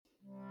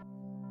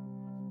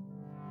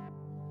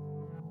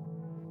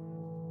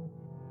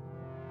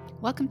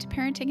Welcome to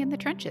Parenting in the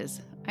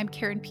Trenches. I'm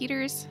Karen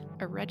Peters,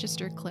 a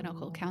registered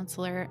clinical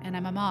counselor, and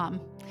I'm a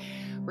mom.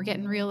 We're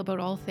getting real about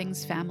all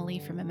things family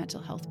from a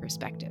mental health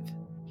perspective.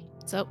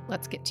 So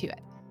let's get to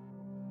it.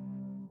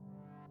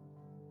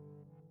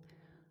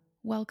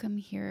 Welcome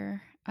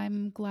here.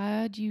 I'm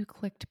glad you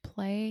clicked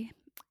play.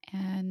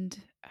 And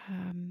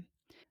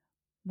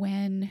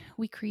when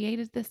we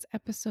created this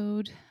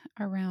episode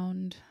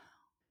around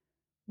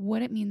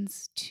what it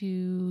means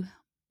to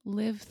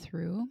live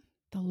through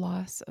the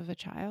loss of a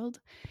child,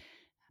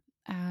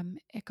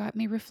 it got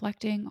me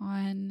reflecting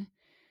on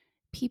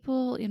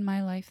people in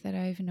my life that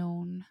I've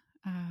known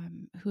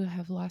who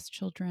have lost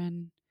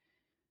children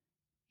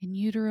in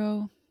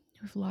utero,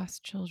 who've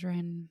lost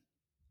children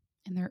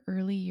in their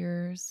early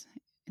years,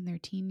 in their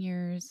teen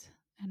years,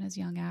 and as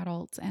young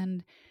adults.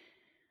 And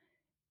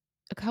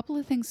a couple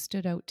of things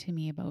stood out to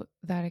me about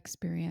that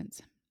experience.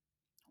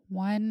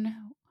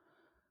 One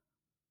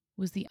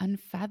was the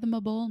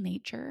unfathomable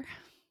nature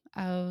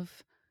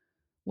of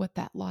what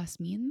that loss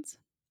means,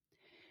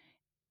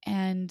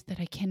 and that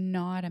I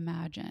cannot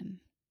imagine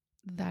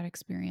that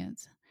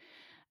experience.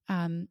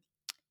 And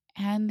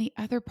the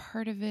other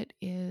part of it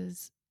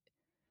is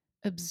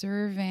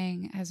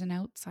observing as an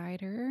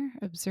outsider,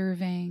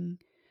 observing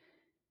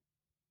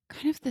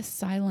kind of this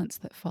silence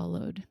that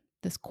followed,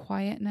 this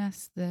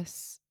quietness,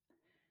 this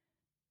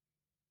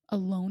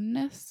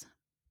aloneness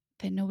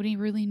that nobody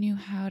really knew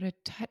how to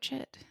touch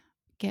it,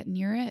 get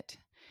near it.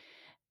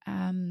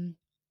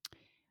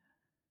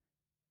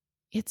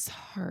 It's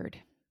hard.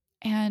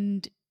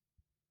 And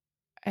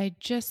I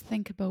just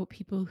think about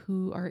people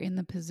who are in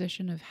the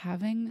position of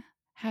having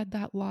had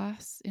that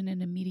loss in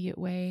an immediate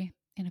way,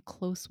 in a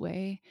close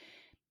way,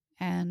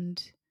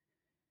 and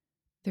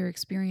their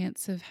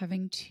experience of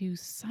having to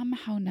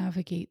somehow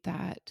navigate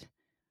that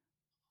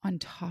on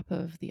top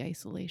of the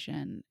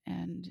isolation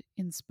and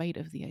in spite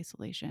of the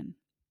isolation.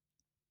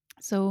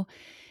 So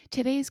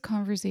today's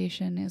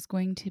conversation is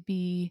going to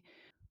be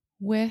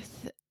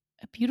with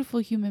a beautiful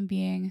human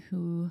being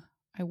who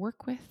I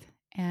work with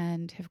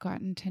and have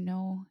gotten to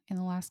know in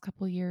the last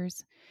couple of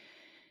years,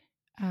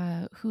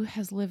 who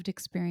has lived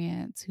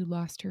experience, who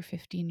lost her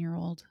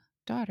 15-year-old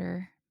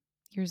daughter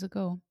years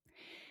ago.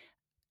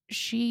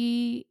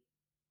 She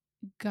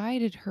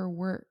guided her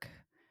work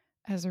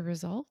as a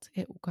result.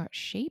 It got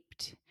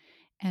shaped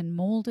and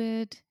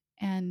molded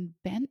and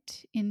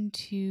bent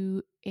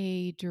into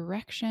a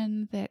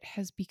direction that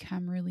has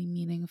become really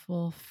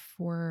meaningful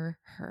for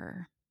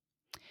her.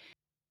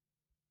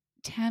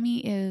 Tammy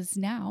is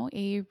now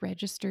a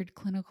registered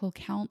clinical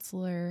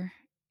counselor,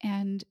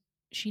 and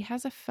she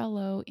has a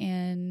fellow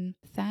in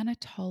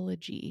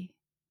thanatology.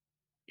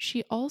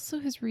 She also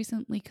has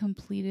recently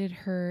completed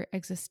her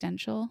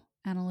existential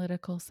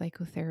analytical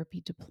psychotherapy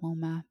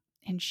diploma,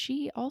 and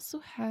she also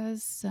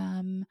has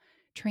some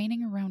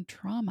training around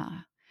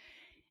trauma.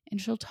 And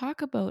she'll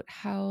talk about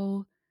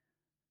how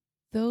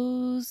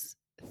those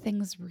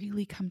things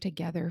really come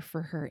together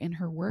for her in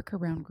her work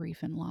around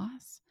grief and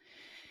loss,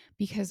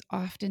 because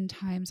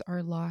oftentimes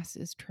our loss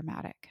is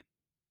traumatic.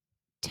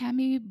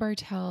 Tammy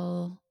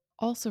Bartel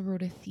also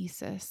wrote a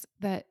thesis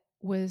that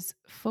was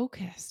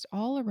focused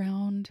all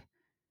around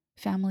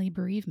family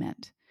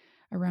bereavement,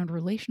 around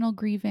relational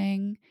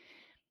grieving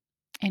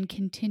and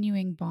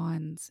continuing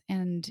bonds.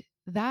 And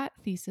that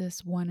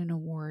thesis won an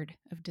award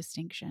of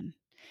distinction.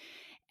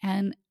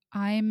 And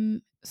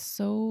I'm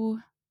so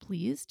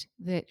pleased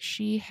that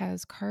she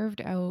has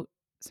carved out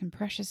some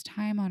precious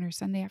time on her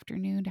Sunday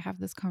afternoon to have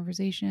this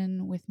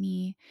conversation with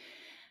me,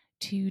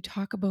 to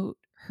talk about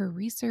her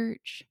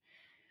research,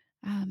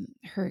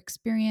 her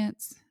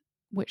experience,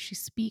 what she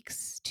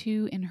speaks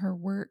to in her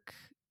work,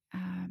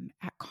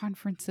 at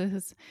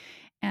conferences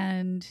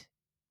and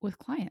with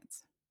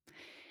clients.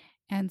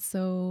 And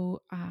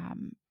so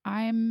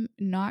I'm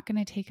not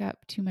going to take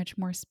up too much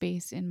more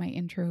space in my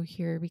intro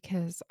here,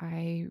 because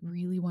I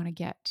really want to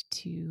get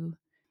to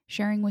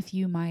sharing with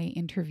you my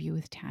interview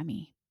with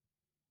Tammy.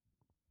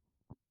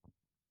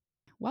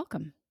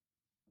 Welcome.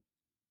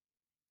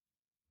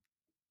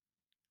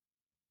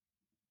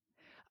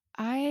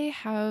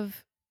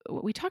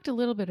 We talked a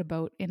little bit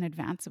about in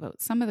advance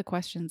about some of the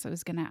questions I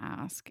was going to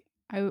ask.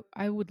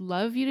 I would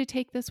love you to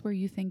take this where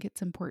you think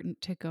it's important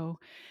to go.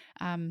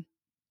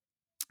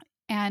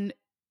 And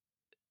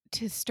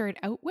to start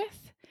out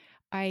with,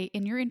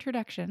 in your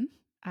introduction,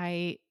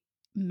 I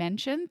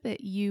mentioned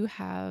that you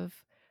have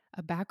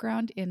a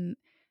background in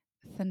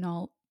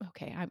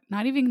okay, I'm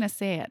not even going to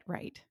say it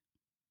right.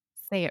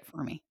 Say it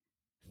for me.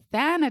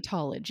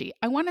 Thanatology.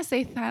 I want to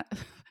say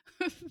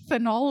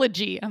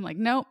phenology. I'm like,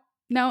 no,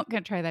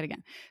 gonna try that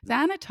again.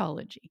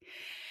 Thanatology.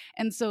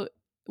 And so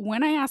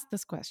when I ask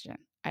this question,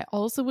 I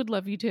also would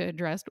love you to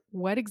address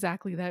what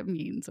exactly that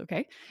means.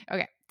 Okay.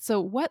 Okay. So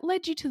what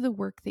led you to the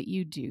work that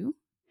you do?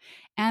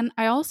 And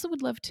I also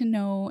would love to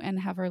know and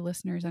have our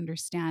listeners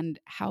understand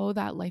how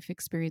that life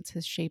experience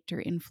has shaped or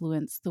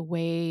influenced the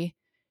way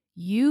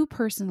you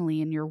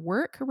personally in your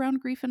work around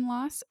grief and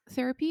loss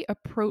therapy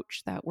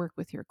approach that work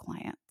with your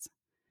clients.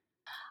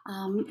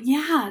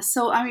 Yeah,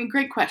 so I mean,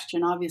 great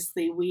question.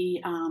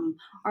 Obviously,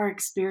 our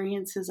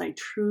experiences, I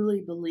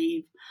truly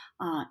believe,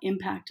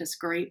 impact us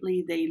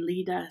greatly. They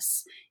lead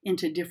us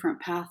into different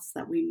paths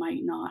that we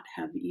might not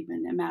have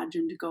even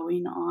imagined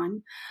going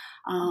on.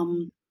 Mhm.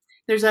 Um,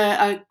 there's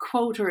a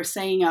quote or a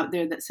saying out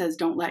there that says,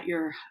 "Don't let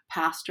your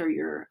past or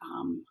your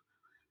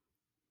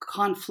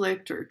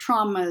conflict or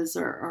traumas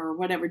or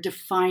whatever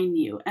define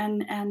you,"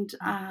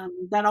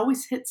 Mm. that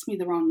always hits me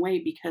the wrong way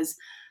because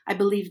I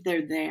believe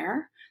they're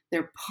there,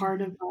 they're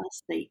part of Mhm.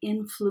 us, they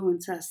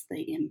influence us,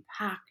 they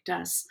impact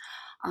us.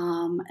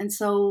 And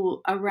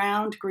so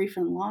around grief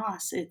and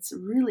loss, it's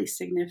really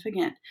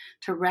significant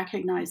to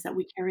recognize that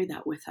we carry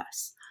that with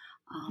us.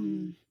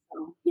 Mm.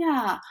 So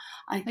yeah,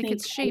 I Like think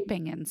it's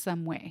shaping in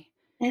some way.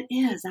 it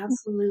is,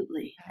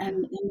 absolutely, Yeah.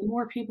 and the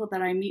more people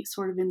that I meet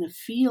sort of in the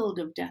field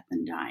of death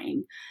and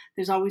dying,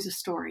 there's always a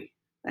story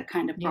that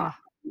kind of brought Yeah.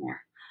 them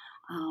there.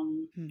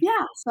 Mm.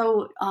 Yeah,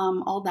 so,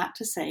 all that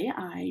to say,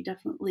 I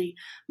definitely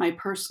my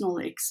personal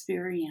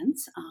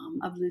experience,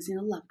 of losing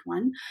a loved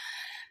one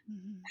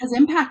Mhm. has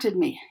impacted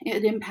me.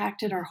 It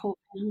impacted our Mhm. whole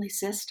family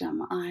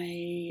system.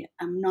 I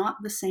am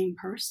not the same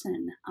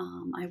person,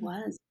 I Mm.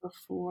 was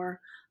before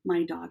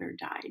my daughter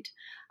died.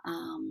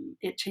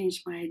 It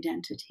changed my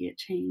identity. It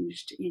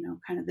changed,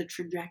 kind of the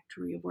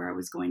trajectory of where I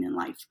was going in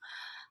life.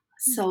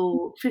 Mm.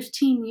 So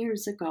 15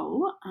 years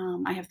ago,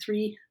 I have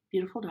three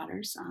beautiful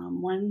daughters.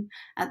 One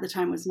at the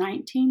time was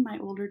 19, my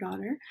older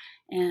daughter,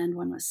 and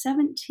one was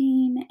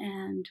 17,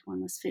 and one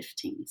was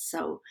 15.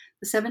 So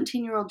the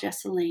 17-year-old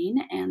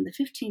Jessalyn and the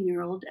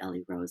 15-year-old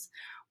Ellie Rose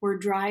were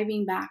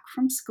driving back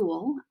from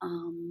school,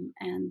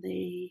 and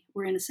they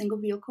were in a single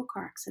vehicle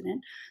car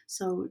accident,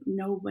 so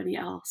nobody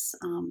else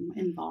Mm.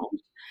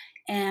 involved.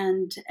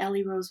 And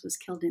Ellie Rose was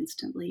killed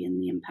instantly in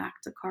the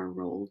impact. The car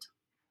rolled.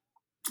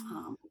 Mm.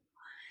 Um,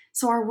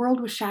 so our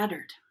world was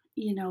shattered.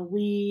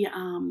 We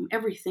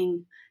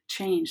everything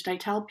changed. I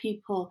tell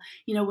people,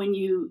 when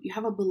you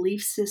have a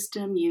belief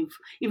system, you've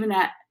even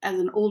as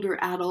an older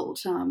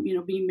adult,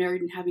 being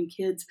married and having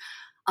kids,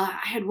 I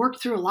had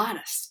worked through a lot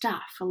of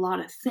stuff, a lot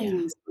of Yeah.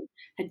 things,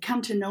 had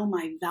come to know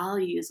my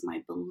values,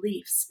 my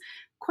beliefs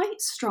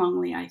quite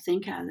strongly. I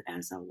think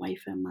as a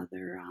wife and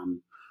mother,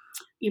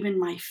 even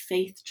my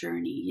faith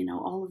journey,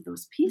 all of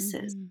those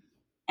pieces. Mhm.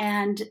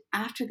 And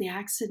after the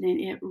accident,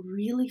 it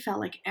really felt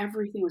like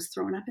everything was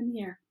thrown up in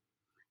the air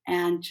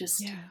and just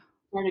Yeah.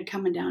 started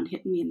coming down,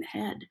 hitting me in the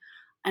head.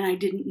 And I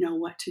didn't know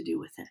what to do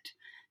with it.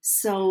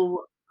 Yeah.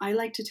 So I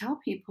like to tell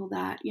people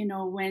that,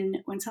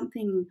 when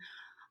something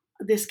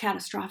this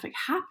catastrophic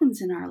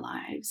happens in our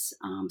lives,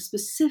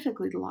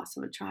 specifically the loss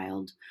of a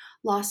child,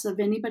 loss of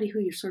anybody who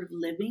you're sort of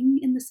living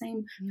in the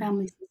same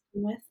family Mhm.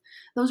 system with,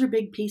 those are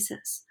big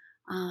pieces.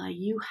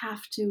 You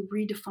have to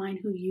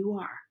redefine who you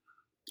are.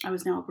 I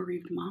was now a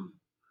bereaved mom.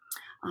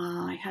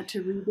 I had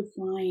to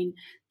redefine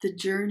the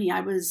journey.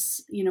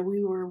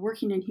 We were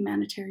working in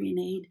humanitarian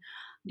aid,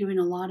 doing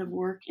a lot of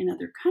work in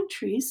other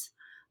countries.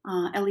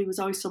 Ellie was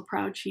always so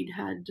proud she'd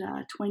had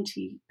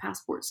 20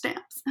 passport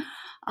stamps at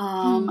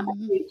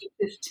Mhm. the age of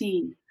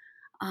 15.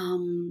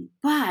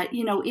 But,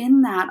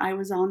 in that, I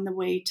was on the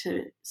way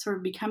to sort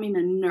of becoming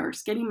a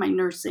nurse, getting my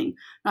nursing,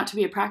 not to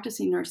be a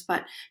practicing nurse,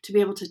 but to be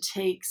able to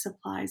take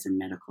supplies and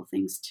medical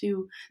things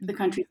to the Mhm.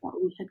 countries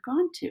that we had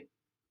gone to.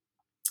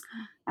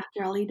 Mm.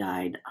 After Ellie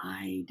died,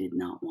 I did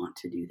not want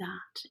to do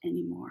that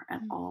anymore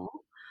at Mm.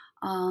 all.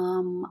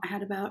 I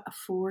had about a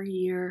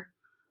 4-year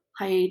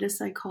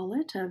hiatus, I call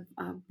it,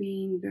 of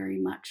being very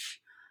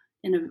much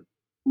in the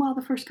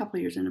first couple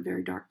of years in a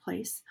very dark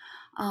place.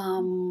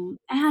 Mm.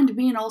 And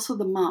being also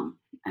the mom.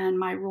 And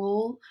my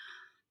role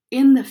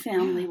in the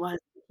family Yeah. was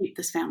to keep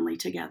this family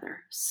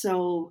together.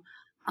 So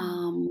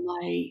Mm.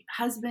 my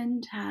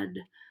husband had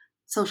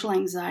social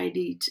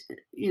anxiety.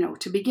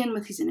 To begin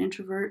with, he's an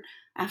introvert.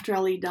 After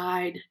Ellie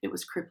died, it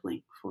was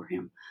crippling for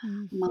him.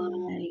 Mhm.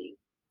 My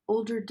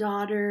older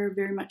daughter,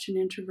 very much an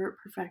introvert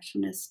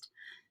perfectionist,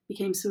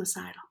 became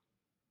suicidal.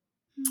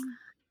 Mm.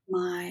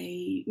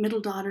 My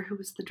middle daughter, who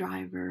was the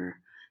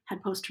driver,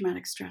 had post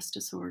traumatic stress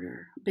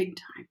disorder, big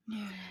time.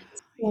 Yeah.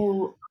 Yeah.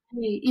 So,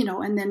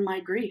 and then my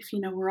grief,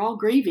 we're all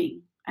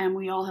grieving and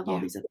we all have all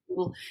Yeah. these other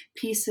little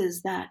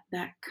pieces that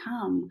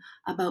come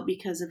about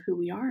because of who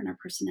we are and our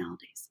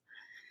personalities.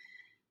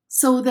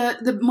 So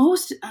the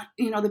most,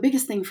 the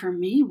biggest thing for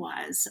me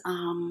was,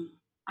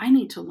 I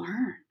need to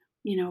learn,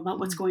 about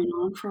what's Mm. going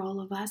on for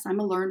all of us. I'm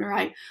a learner.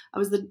 I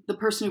was the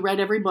person who read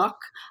every book,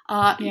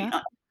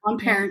 Yeah. on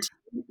Yeah. parenting,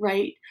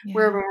 right?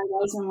 Wherever Yeah. I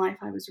was in life,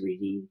 I was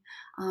reading,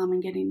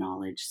 and getting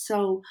knowledge.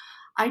 So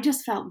I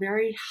just felt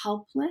very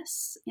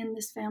helpless in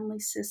this family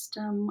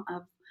system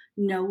of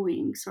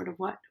knowing sort of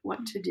what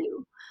Mm. to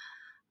do.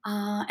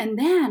 And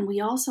then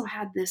we also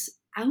had this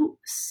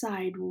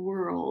outside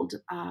world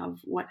of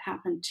what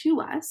happened to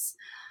us.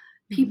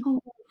 Mhm. People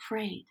were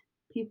afraid.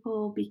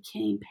 People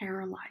became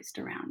paralyzed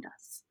around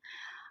us.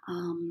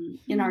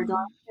 In our Hmm.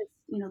 darkest,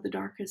 the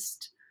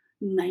darkest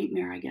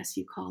nightmare, I guess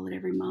you call it,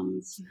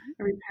 Mhm.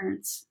 every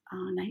parent's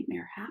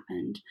nightmare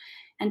happened,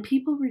 and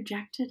people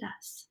rejected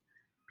us.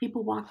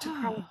 People walked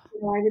across.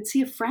 Oh, I would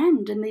see a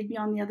friend, and they'd be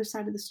on the other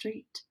side of the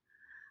street.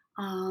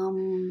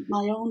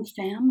 My own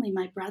family,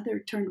 my brother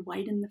turned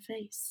white in the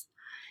face.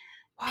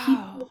 wow.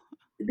 People,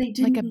 they Like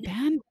didn't,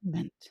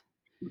 abandonment.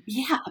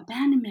 yeah,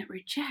 abandonment,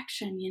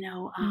 rejection,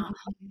 Mhm.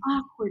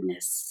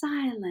 awkwardness,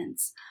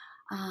 silence.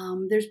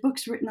 There's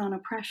books written on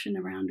oppression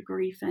around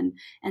grief and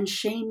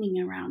shaming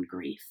around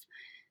grief. Mm.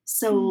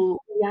 So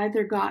we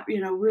either got,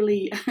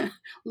 really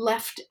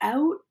left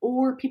out,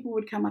 or people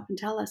would come up and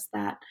tell us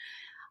that,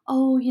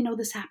 oh,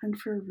 this happened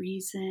for a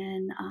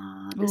reason.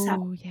 This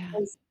happened Oh, yeah.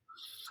 because,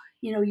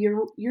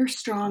 you're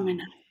strong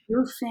enough. Oh,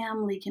 Your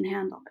family can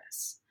handle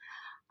this.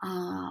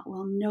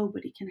 Well,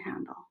 nobody can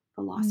handle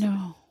the loss of a,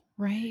 no,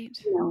 right?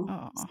 you know,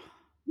 Oh,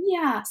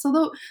 yeah. So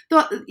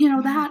the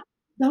yeah, that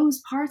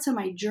those parts of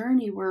my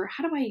journey were,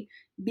 how do I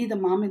be the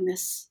mom in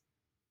this,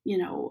 yeah.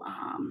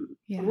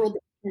 world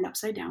that's turned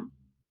upside down?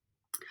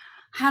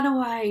 How do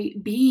I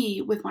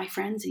be with my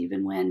friends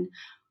even when,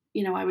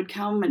 I would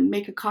come and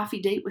make a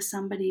coffee date with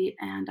somebody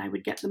and I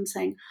would get them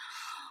saying,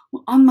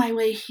 well, on my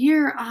way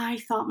here, I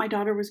thought my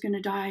daughter was going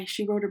to die.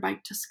 She rode her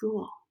bike to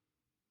school.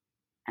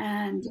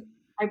 And Mm.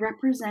 I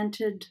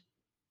represented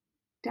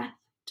death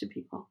to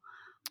people.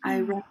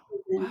 I Oh, wow.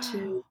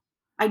 represented,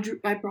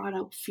 I brought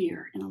out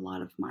fear in a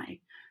lot of my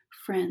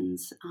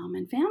friends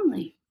and Mm.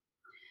 family.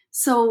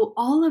 So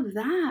all of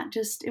that,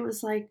 just, it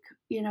was like,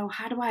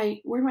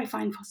 where do I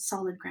find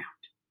solid ground?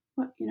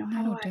 What, No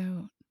doubt.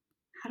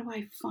 how do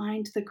I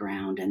find the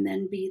ground and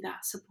then be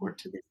that Mm. support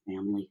to this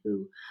family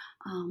who,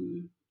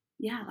 um,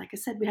 yeah, like I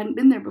said, we hadn't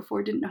been there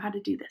before, didn't know how to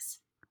do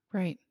this.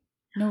 Right.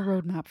 No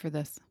roadmap for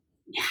this.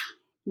 Yeah,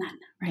 none,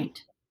 No.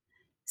 right?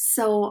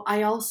 So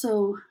I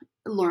also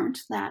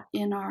learned that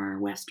in our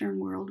Western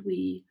world,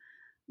 we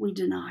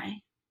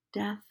deny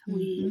death.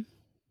 We Mhm.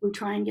 we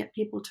try and get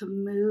people to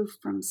move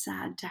from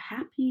sad to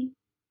happy.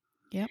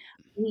 Yep.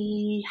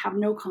 We have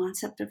no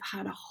concept of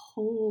how to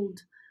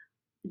hold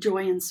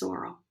joy and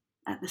sorrow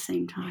at the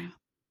same Yeah. time.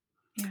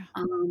 Yeah.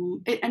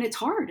 And it's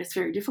hard. It's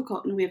very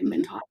difficult, and we haven't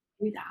been Mhm. taught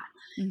to do that.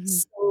 Mhm.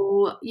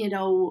 So,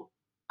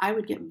 I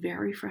would get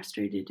very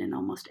frustrated and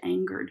almost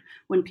angered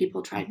when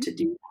people tried Mhm. to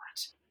do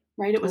that.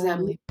 Right? It was a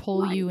Totally pull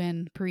line. you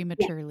in Yeah,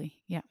 prematurely.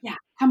 Yeah. yeah.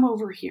 Come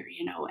over here,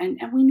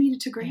 and we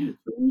needed to Yeah. grieve.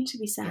 We need to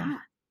be Yeah. sad.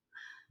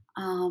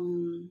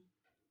 Um,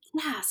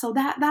 yeah. So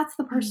that's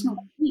the personal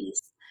Mm.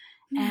 piece.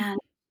 Mm. And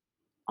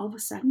all of a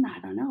sudden, I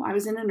don't know. I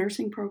was in a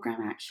nursing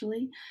program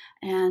actually,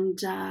 and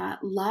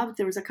loved.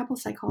 There was a couple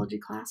of psychology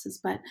classes,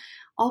 but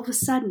all of a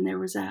sudden there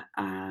was a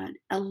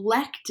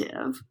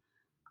elective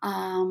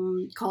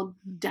called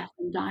Mm. Death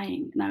and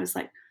Dying, and I was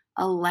like,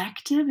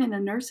 elective in a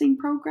nursing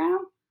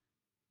program?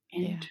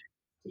 Yeah.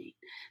 Interesting.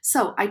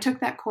 So I took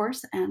that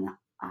course, and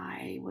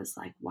I was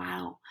like,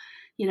 wow,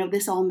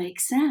 this all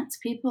makes sense.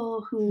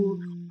 People who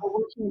Mm. are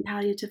working in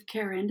palliative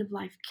care, end of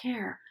life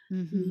care,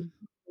 Mhm.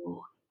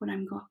 know what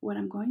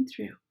I'm going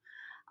through.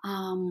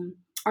 Um,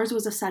 Ours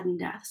was a sudden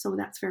death, so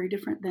that's very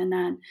different than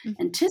an Mm.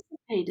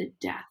 anticipated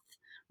death,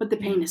 but the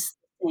pain Yeah. is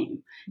the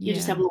same. You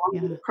just have Yeah.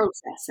 longer Yeah. to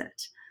process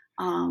it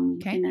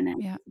Okay. in an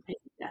Yeah.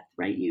 anticipated death,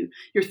 right?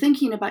 You're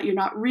thinking about,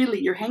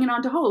 you're hanging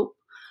on to hope,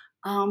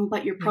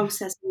 but you're Yeah.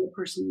 processing the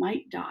person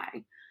might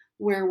die.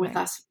 Where with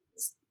Right. us,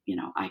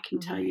 I can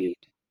tell you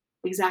Right.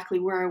 exactly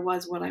where I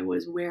was, what I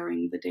was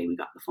wearing the day we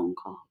got the phone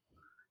call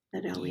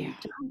that Ellie Yeah.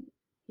 had died.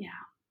 Yeah.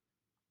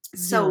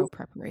 Zero So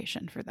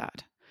preparation for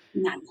that.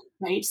 none,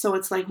 right? So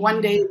it's like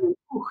one day, Yeah.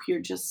 ooh, you're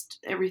just,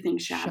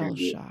 everything's Shell shattered.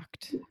 You,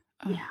 shocked.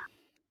 Oh, yeah,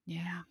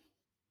 yeah.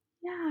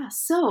 yeah.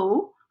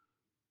 So,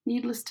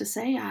 needless to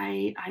say,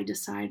 I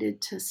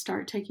decided to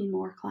start taking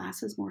more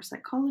classes, more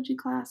psychology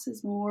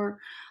classes, more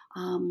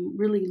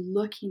really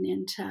looking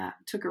into.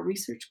 Took a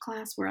research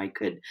class where I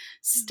could Mm.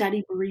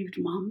 study bereaved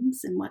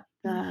moms and what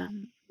the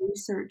Mhm.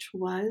 research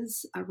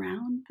was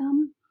around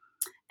them.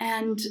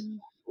 And Mm.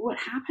 what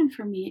happened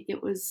for me,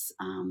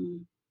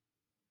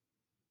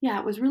 yeah,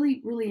 it was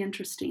really, really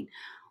interesting.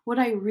 What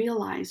I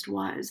realized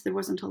was there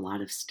wasn't a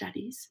lot of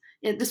studies.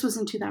 This was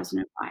in Mm.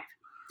 2005.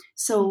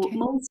 So Okay.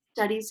 most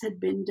studies had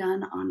been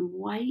done on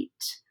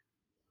white,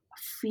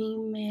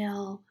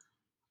 female,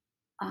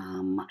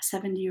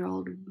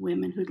 70-year-old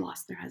women who'd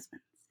lost their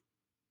husbands.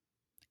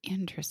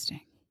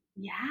 Interesting.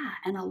 Yeah,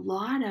 and a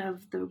lot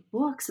of the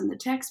books and the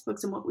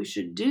textbooks and what we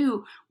should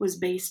do was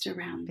based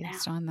around them.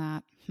 Based on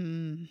that.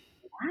 Hmm.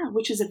 Yeah,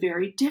 which is a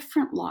very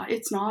different law.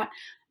 It's not,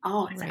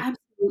 oh, it's Right.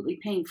 absolutely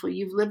painful.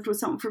 You've lived with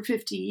someone for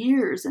 50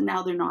 years and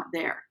now they're not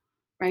there,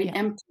 right? Yeah.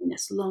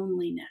 Emptiness,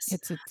 loneliness.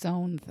 It's its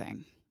own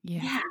thing.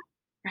 Yeah. Yeah,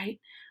 right.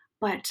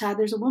 But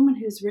there's a woman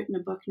who's written a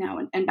book now,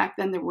 and back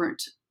then there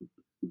weren't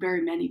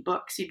very many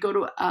books. You'd go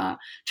to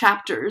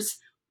chapters,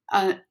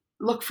 uh,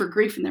 look for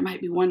grief, and there might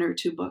be one or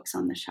two books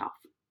on the shelf.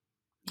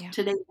 Yeah.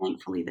 Today,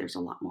 thankfully, there's a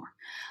lot more.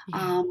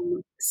 Yeah.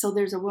 So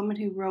there's a woman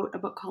who wrote a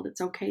book called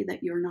 "It's Okay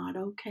That You're Not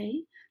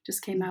Okay."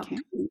 Just came out in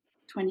Okay.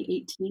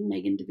 2018.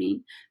 Megan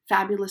Devine,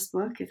 fabulous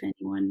book. If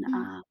anyone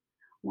Mm.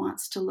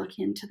 wants to look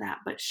into that,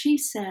 but she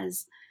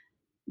says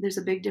there's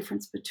a big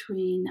difference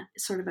between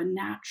sort of a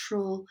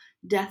natural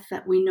death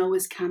that we know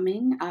is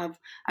coming of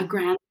a Mhm.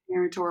 grandparent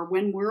parent or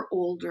when we're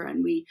older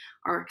and we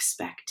are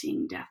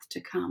expecting death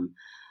to come,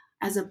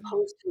 as Mhm.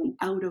 opposed to an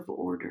out of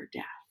order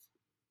death.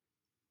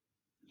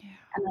 Yeah.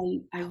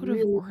 And I Out of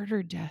really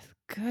order death.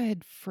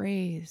 Good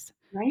phrase.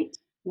 right?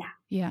 Yeah.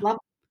 Yeah. Love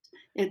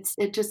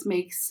it just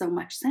makes so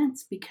much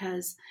sense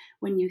because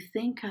when you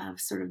think of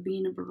sort of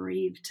being a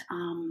bereaved,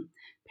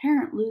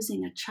 parent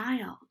losing a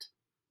child,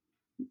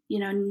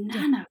 Yeah.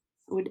 none of us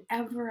would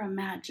ever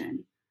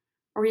imagine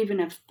or even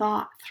have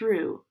thought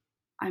through,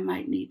 "I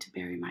might need to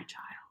bury my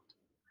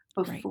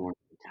child Right. before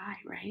they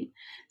die," right?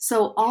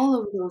 So Yeah. all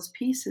of those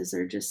pieces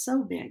are just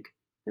so big.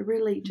 They're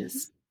really Mhm.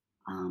 just,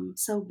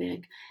 so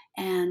big,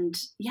 and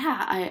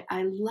yeah,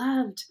 I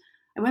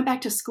went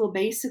back to school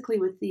basically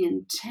with the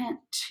intent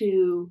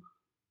to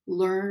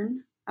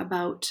learn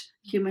about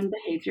human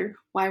behavior.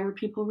 Why were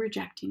people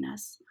rejecting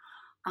us,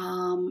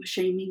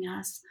 shaming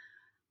us?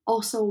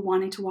 Also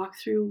wanting to walk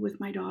through with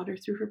my daughter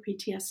through her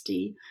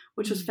PTSD,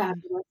 which was Mhm.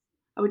 fabulous.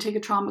 I would take a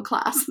trauma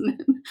class and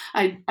then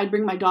I'd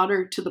bring my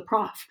daughter to the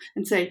prof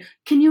and say,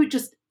 "Can you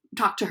just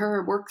talk to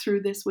her, work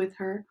through this with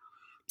her?"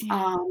 Yeah.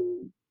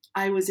 Um,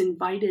 I was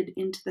invited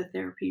into the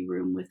therapy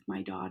room with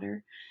my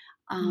daughter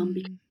because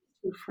Mm. I was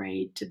too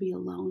afraid to be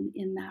alone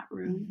in that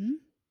room, Mhm.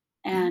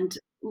 Yeah. and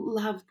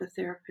loved the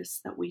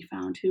therapists that we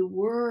found who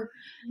were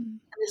Mm.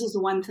 this is the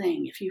one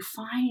thing. If you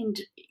find,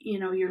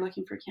 you're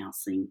looking for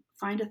counseling,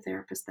 find a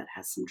therapist that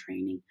has some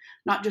training,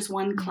 not just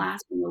one Yeah.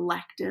 class, an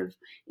elective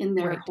in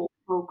their Right. whole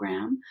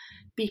program,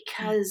 Yeah.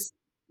 because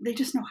they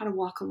just know how to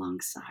walk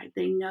alongside.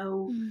 They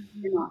know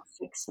you're Mhm. not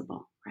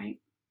fixable,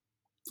 right?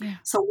 Yeah.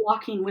 So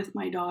walking with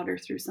my daughter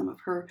through some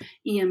of her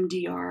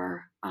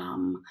EMDR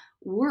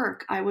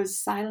work, I was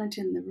silent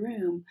in the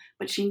room,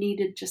 but she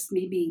needed just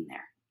me being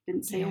there.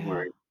 Didn't say a Yeah.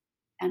 word,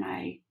 and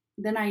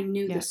I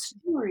knew the Yeah.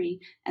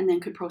 story and then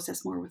could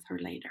process more with her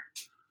later.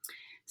 Okay.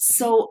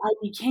 So I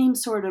became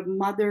sort of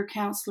mother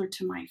counselor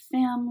to my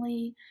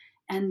family,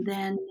 and Mm.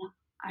 then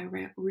I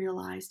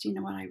realized, you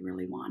know what, I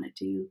really want to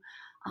do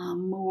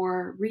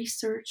more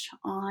research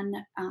on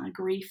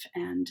grief,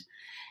 and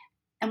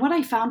what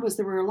I found was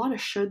there were a lot of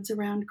shoulds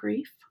around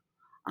grief.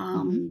 Mhm.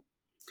 Um,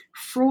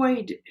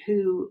 Freud,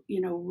 who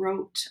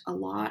wrote a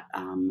lot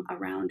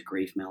around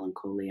grief,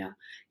 melancholia,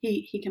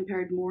 he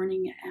compared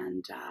mourning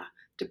and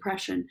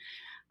depression.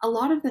 A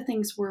lot of the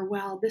things were,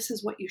 well, this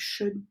is what you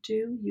should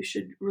do. You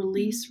should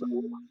release, Mhm.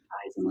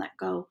 romanticize, and let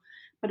go.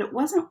 But it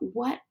wasn't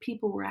what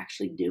people were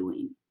actually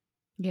doing.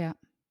 Yeah.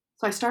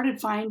 So I started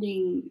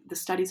finding the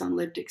studies on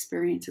lived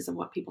experiences of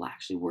what people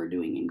actually were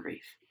doing in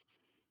grief.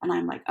 And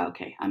I'm like,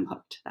 okay, I'm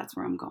hooked. That's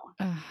where I'm going.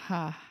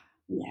 Aha.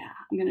 Yeah,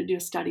 I'm going to do a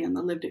study on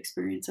the lived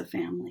experience of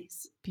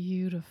families.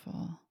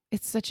 Beautiful.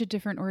 It's such a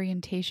different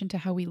orientation to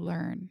how we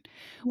learn.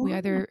 We Yeah,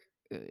 either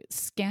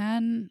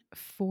scan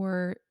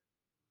for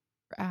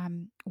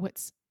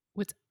what's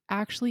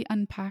actually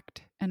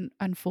unpacked and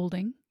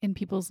unfolding in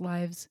people's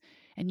lives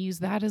and use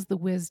that as the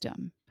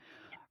wisdom,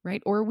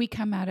 right? Or we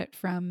come at it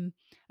from,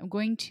 I'm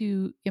going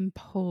to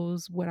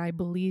impose what I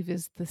believe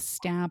is the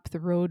stamp, the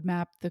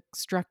roadmap, the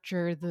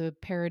structure, the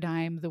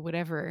paradigm, the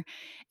whatever,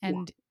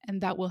 yeah,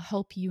 and that will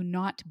help you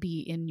not be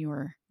in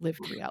your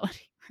lived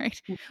reality,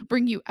 right? yeah,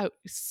 Bring you out,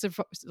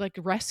 like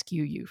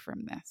rescue you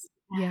from this.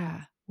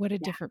 Yeah, what a yeah,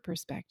 different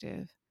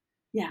perspective.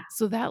 yeah,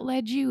 So that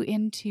led you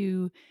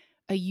into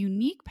a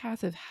unique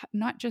path of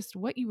not just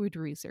what you would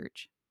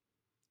research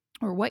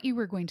or what you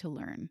were going to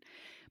learn,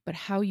 but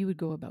how you would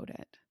go about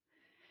it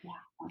yeah,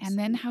 and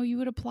then absolutely. how you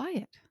would apply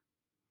it.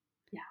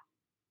 Yeah.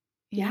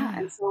 Yeah, Yeah.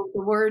 and so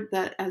the word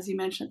that, as you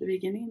mentioned at the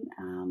beginning,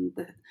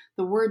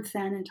 the word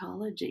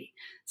thanatology.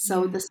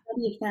 So Yeah. the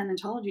study of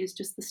thanatology is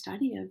just the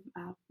study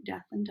of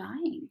death and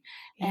dying,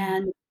 Yeah.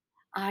 and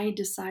I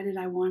decided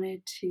I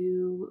wanted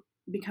to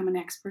become an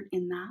expert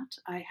in that.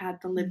 I had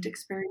the lived Mm.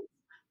 experience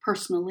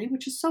personally,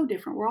 which is so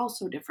different. We're all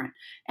so different.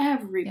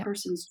 Every Yep.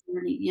 person's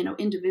journey,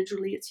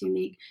 individually, it's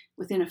unique.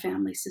 Within a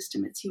family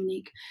system, it's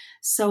unique. Mm.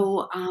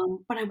 So,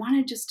 but I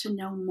wanted just to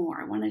know more.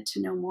 I wanted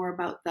to know more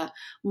about the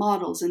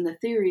models and the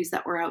theories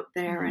that were out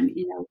there, Mhm. and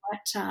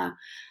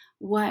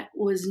what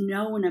was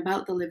known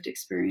about the lived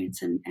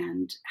experience,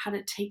 and how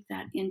to take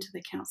that into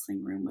the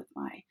counseling room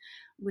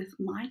with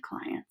my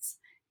clients.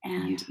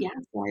 And Yeah. yeah,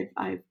 so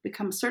I've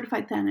become a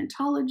certified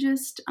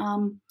thanatologist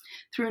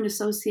through an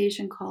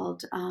association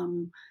called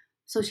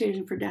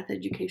Association for Death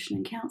Education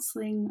and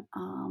Counseling.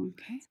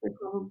 Okay. So they're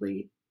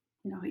probably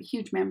a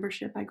huge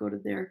membership. I go to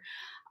their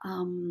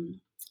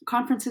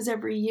conferences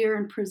every year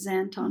and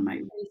present on Mm.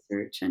 my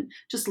research and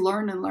just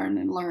learn and learn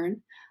and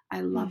learn. I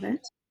love Mhm.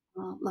 it.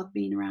 Love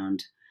being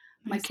around.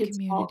 My Nice kids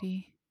call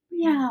community.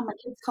 Yeah. yeah, my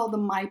kids call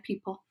them my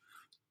people,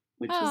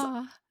 which is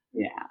Ah,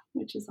 yeah,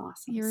 which is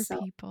awesome. your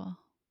So people.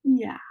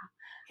 yeah,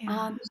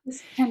 Yeah. there's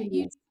this You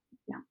tenderness.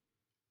 Yeah,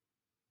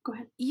 go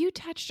ahead. you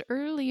touched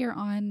earlier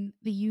on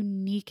the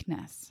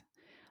uniqueness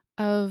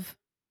of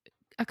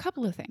a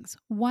couple of things.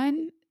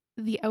 One,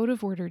 the out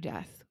of order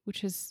death,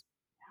 which is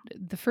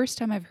the first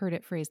time I've heard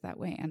it phrased that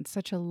way, and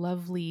such a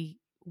lovely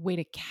way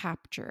to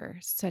capture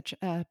such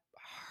a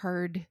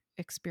hard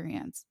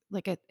experience.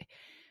 Like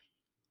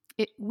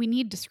we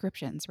need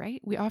descriptions,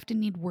 right? We often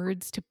need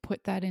words to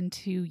put that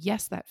into,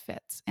 yes, that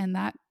fits. And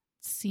that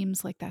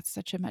seems like that's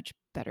such a much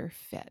better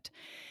fit.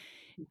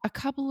 A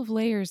couple of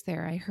layers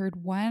there. I heard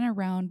one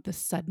around the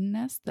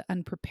suddenness, the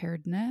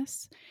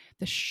unpreparedness,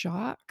 the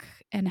shock,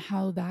 and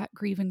how that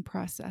grieving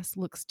process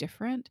looks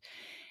different,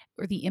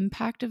 or the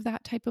impact of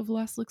that type of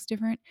loss looks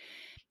different.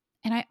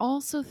 And I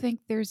also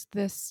think there's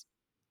this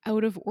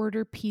out of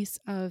order piece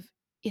of,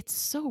 it's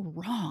so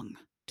wrong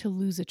to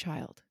lose a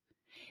child.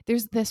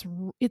 There's this,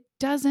 it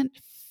doesn't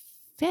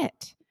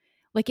fit.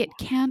 Like, it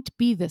can't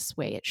be this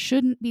way. It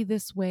shouldn't be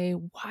this way.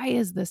 Why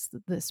is this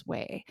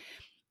way?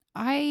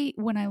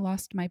 When I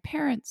lost my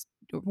parents,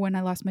 when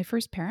I lost my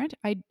first parent,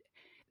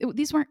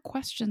 these weren't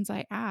questions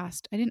I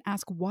asked. I didn't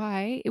ask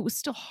why. It was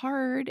still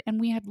hard and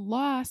we had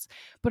loss,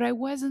 but I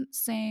wasn't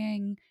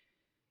saying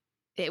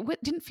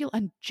didn't feel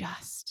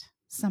unjust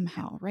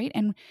somehow, right?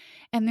 And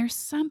there's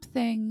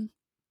something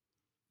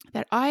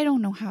that I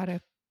don't know how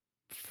to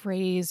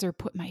phrase or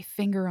put my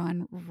finger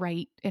on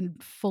right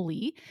and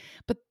fully,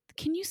 but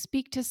can you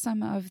speak to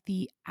some of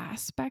the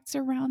aspects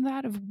around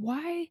that of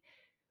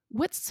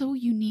what's so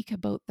unique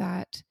about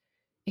that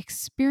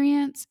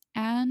experience,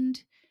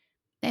 and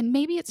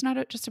maybe it's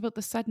not just about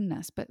the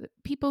suddenness, but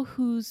people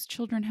whose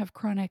children have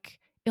chronic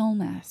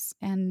illness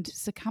and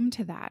succumb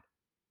to that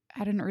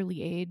at an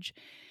early age,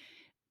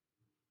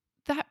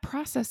 that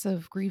process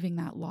of grieving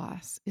that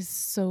loss is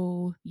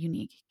so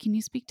unique. Can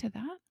you speak to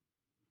that?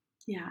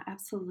 Yeah,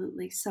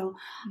 absolutely. So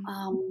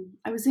Mm.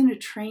 I was in a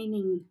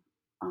training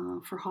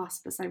for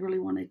hospice. I really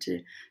wanted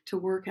to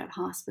work at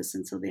hospice,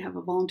 and so they have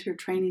a volunteer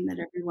training that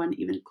everyone,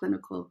 even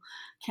clinical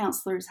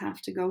counselors,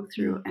 have to go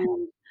through. Mm.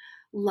 And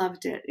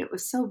loved it. It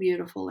was so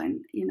beautiful,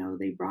 and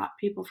they brought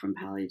people from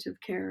palliative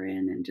care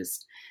in, and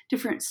just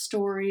different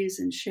stories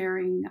and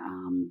sharing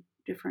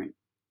different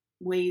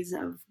ways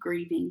of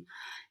grieving.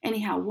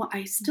 Anyhow,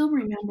 I still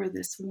remember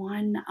this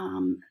one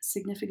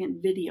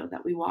significant video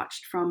that we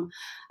watched from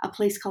a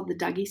place called the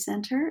Dougie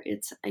Center.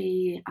 It's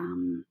a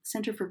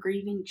center for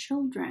grieving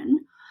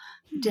children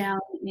Hmm. down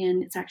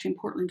it's actually in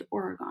Portland,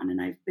 Oregon,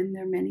 and I've been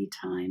there many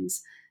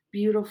times.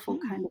 Beautiful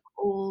Hmm. kind of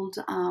old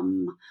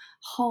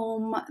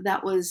home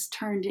that was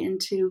turned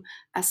into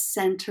a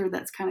center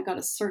that's kind of got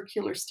a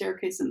circular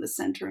staircase in the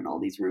center and all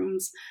these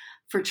rooms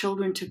for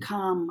children to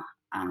come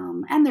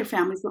and their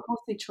families, but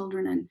mostly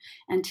children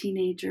and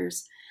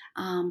teenagers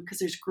because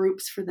there's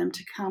groups for them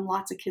to come.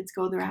 Lots of kids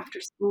go there Okay. after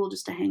school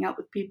just to hang out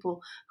with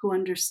people who Hmm.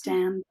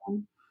 understand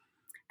them.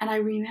 And I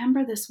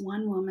remember this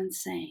one woman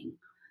saying,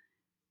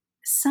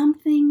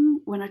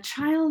 something, when a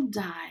child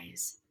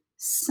dies,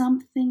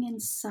 something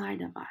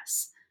inside of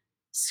us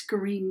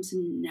screams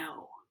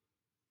no.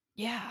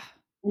 Yeah.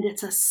 And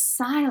it's a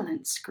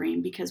silent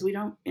scream because we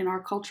don't, in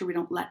our culture, we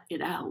don't let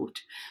it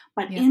out.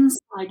 But Yep.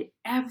 inside,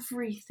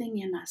 everything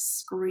in us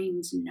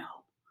screams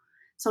no.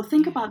 So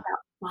think Yeah. about that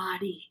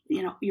body.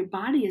 Your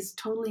body is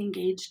totally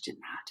engaged in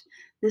that.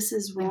 This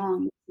is Yeah.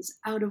 wrong. This is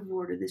out of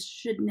order. This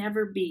should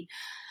never be.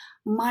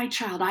 My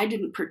child, I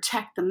didn't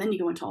protect them. Then you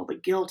go into all the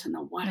guilt and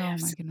the what Oh my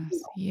ifs.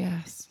 goodness.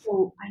 Yes.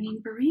 So, I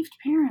mean, bereaved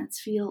parents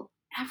feel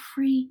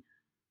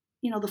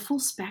the full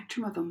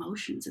spectrum of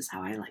emotions, is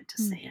how I like to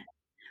Hmm. say it.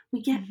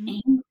 We get Mm-hmm.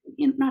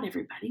 angry, not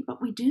everybody,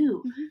 but we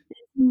do. Mm-hmm.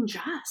 It's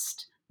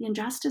unjust, the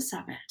injustice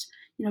of it.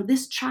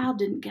 This child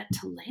didn't get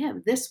to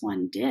live, this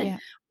one did. Yeah.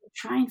 We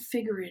try and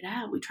figure it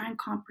out, we try and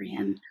Yeah.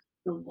 comprehend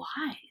the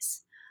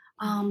whys.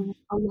 Mm-hmm.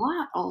 A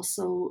lot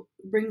also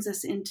brings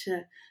us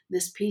into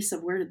this piece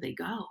of where did they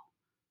go?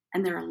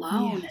 And they're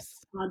alone, and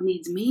Yes. God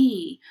needs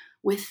me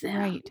with them.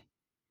 Right.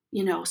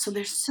 So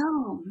there's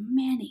so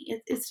many.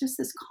 It's just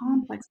this Mm-hmm.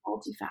 complex,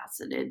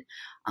 multifaceted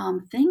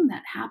thing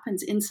that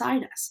happens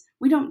inside us.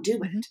 We don't do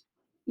Mm-hmm. it.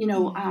 You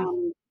know, Mm-hmm.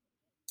 um,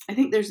 I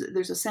think there's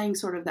a saying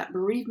sort of that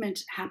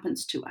bereavement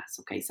happens to us.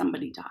 Okay,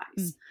 somebody Mm.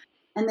 dies,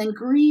 and then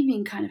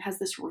grieving kind of has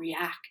this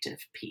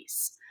reactive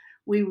piece.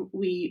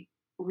 We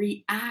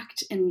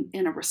react in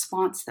a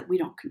response that we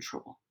don't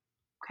control.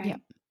 Okay,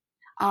 Yep.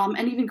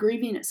 and even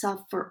grieving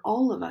itself for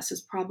all of us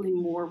is probably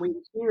more when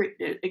you hear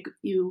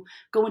you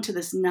go into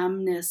this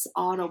numbness,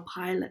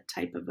 autopilot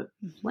type of a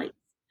Mm-hmm. place.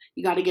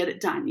 You got to get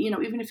it done.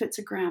 Even if it's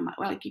a grandma,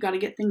 like you got to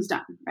get things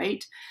done,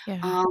 right? Yeah.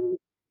 Um,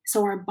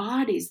 so our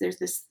bodies, there's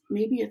this.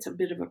 Maybe it's a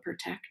bit of a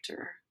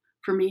protector.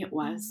 For me, it Mm.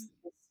 was.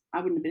 I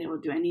wouldn't have been able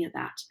to do any of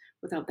that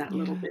without that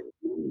little Yeah. bit of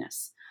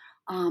numbness.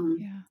 And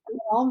Yeah. then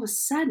all of a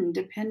sudden,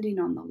 depending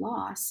on the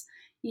loss,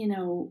 you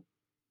know,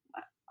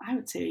 I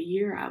would say a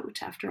year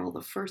out after all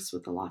the firsts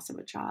with the loss of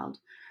a child,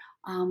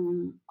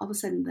 all of a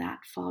sudden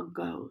that fog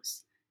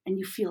goes and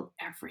you feel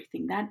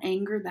everything. That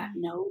anger, that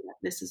Mm. no, that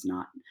this is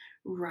not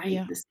right,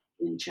 Yeah. this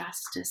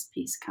injustice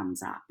piece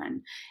comes up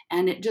and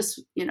it just,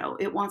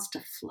 it wants to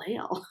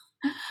flail.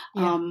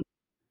 Yeah. um,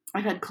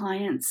 I've had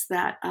clients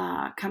that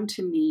come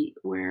to me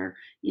where,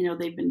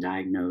 they've been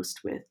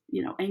diagnosed with,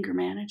 anger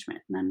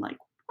management. And I'm like,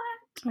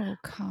 what? Oh,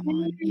 come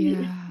on.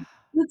 Hey, Yeah.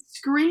 let's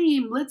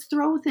scream, let's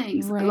throw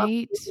things. I love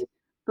Right.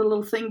 the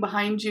little thing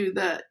behind you,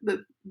 the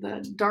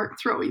dart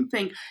throwing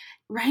thing,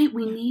 right?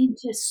 We Yeah. need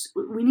to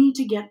we need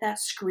to get that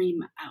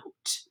scream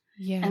out.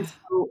 And Yeah.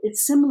 so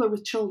it's similar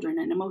with children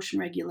and emotion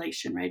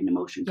regulation, right, and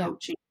emotion Yep.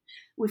 coaching.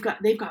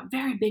 They've got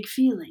very big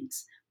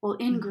feelings. Well,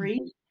 in Mhm.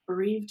 grief,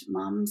 bereaved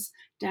moms,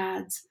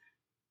 dads,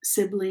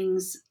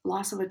 siblings,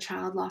 loss of a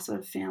child, loss of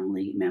a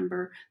family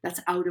member that's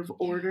out of Yeah.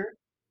 order, Yep.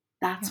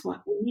 that's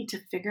what we need to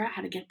figure out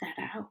how to get that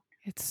out.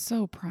 It's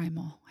so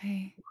primal,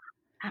 hey?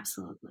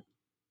 Absolutely.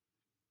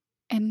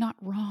 And not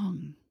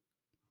wrong.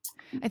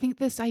 I think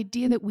this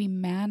idea that we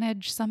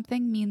manage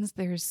something means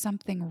there's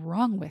something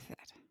wrong with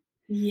it.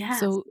 Yes.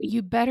 So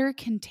you better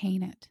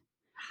contain it,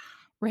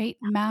 right?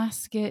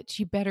 Mask it.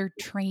 You better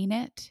train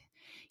it.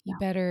 You Yeah.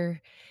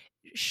 better,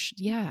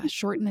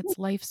 shorten its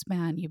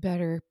lifespan. You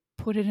better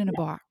put it in a Yeah.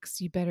 box.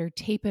 You better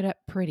tape it up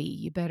pretty.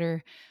 You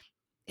better,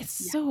 it's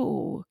Yeah.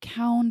 so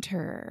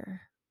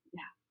counter. Yeah.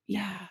 Yeah.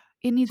 Yeah.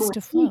 It needs For to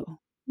me, flow.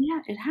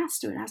 yeah, it has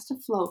to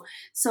flow.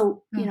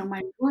 So, Uh,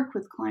 my work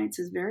with clients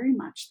is very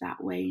much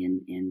that way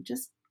in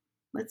just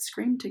let's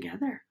scream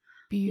together.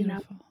 You know,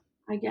 Beautiful.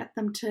 I get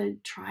them to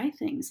try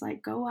things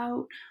like go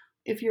out.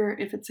 If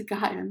it's a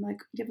guy, I'm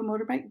like, you have a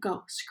motorbike?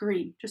 Go,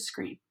 scream, just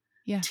scream.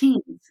 Yeah.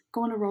 Teens,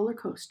 go on a roller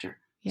coaster,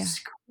 Yeah.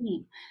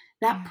 scream.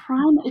 That Yeah.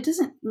 prime, it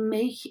doesn't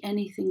make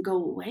anything go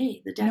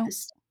away. The death No. is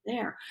still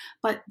there,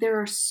 but there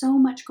are so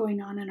much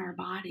going on in our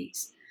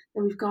bodies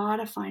that we've got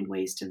to find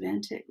ways to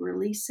vent it,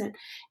 release it,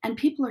 and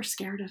people are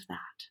scared of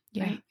that,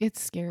 Yeah. right? It's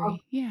Of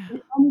scary. Yeah.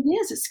 and it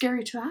is, it's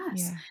scary to us.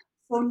 Yeah.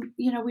 So,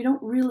 we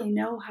don't really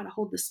know how to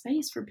hold the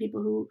space for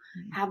people who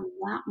Mm. have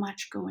that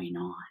much going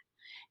on.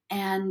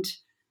 And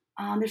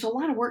there's a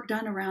lot of work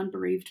done around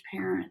bereaved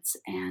parents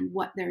and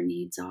what their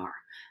needs are.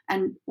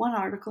 And one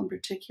article in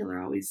particular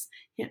always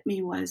hit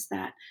me was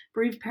that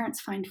bereaved parents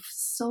find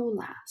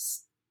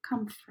solace,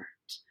 comfort,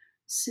 Mm.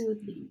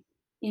 soothing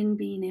in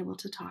being able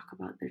to talk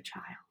about their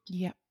child.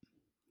 Yep.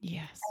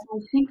 Yes. I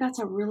think that's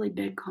a really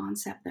big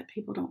concept that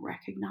people don't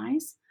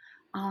recognize.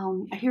 I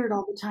Yeah. hear it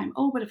all the time.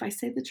 Oh, but if I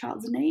say the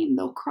child's name,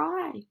 they'll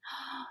cry.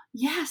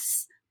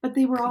 Yes, but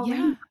they were Yeah.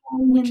 already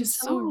crying Which is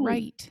so inside.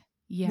 right.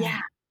 Yeah.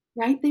 Yeah,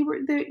 right? They were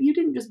there. You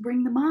didn't just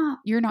bring them up.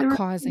 You're not They're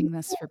causing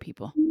this for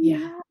people. Yeah.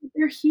 yeah,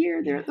 they're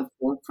here. They're Yeah. at the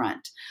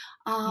forefront.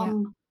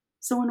 Yeah.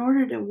 So in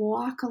order to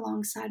walk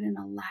alongside and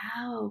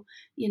allow,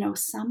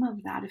 some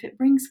of that, if it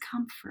brings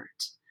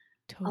comfort,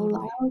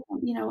 allow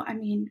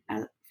Totally.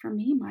 them, for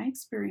me, my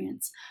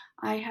experience,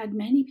 I had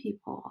many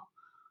people,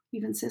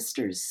 even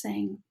sisters,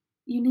 saying,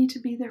 "You need to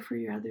be there for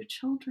your other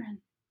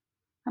children."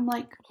 I'm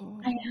like, "I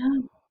Oh.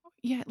 am.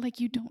 Yeah, like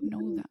you don't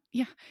know that.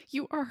 Yeah,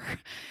 you are.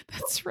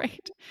 That's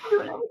right. I'll do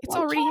everything It's I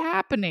already can."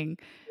 happening.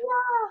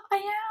 Yeah,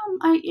 I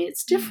am.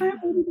 It's different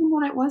Yeah. maybe than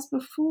what it was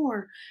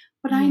before,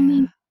 but I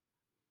need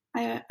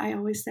Yeah. I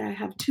always say I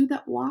have 2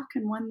 that walk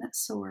and 1 that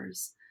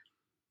soars,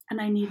 and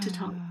I need to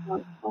talk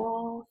about Ah,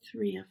 all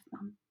 3 of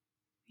them.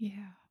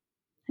 yeah.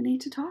 I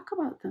need to talk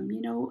about them,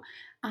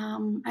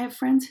 I have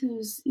friends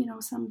whose,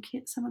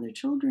 some of their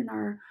children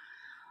are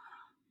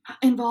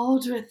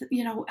involved with,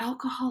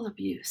 alcohol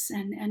abuse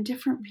and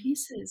different Mm.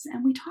 pieces,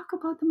 and we talk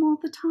about them all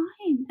the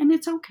time, and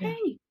it's Yeah.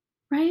 okay,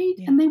 right?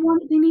 Yeah. And they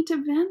need to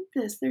vent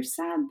this. They're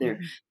sad,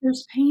 Mhm.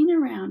 there's pain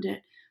around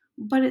it,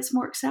 but it's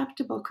more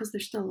acceptable because 'cause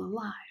they're still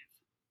alive.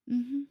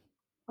 Mhm.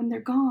 When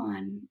they're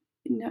gone,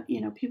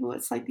 people,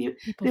 it's like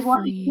People they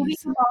want you to put it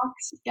freeze. in a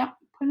box. Yep,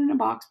 put it in a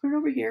box, put it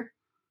over here,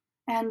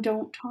 and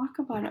don't talk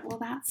about it. Well,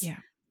 that's Yeah.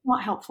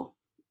 not helpful.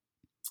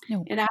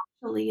 No. It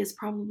actually is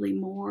probably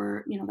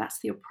more, that's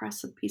the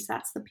oppressive piece.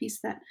 That's the piece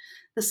that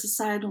the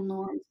societal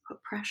norms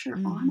put pressure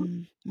on.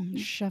 Mhm. Mhm.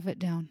 Shove it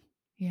down.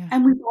 Yeah.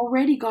 And we've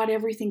already got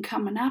everything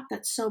coming up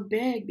that's so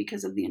big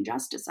because of the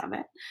injustice of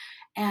it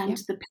and Yep.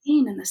 the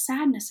pain and the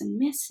sadness and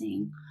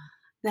missing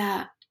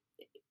that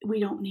we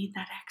don't need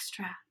that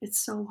extra. It's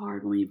so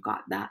hard when you've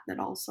got that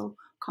also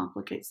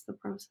complicates the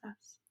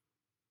process.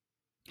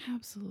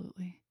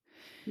 Absolutely.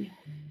 Yeah.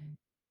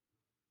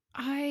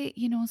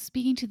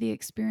 Speaking to the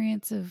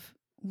experience of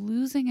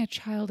losing a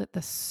child at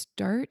the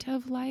start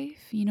of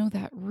life,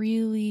 that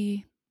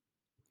really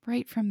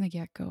right from the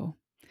get go,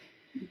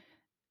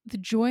 the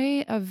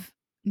joy of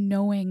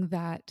knowing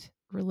that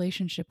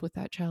relationship with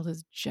that child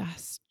has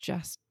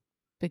just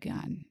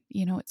begun.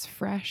 It's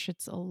fresh,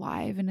 it's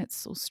alive, and it's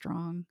so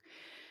strong.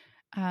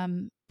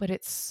 But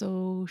it's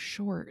so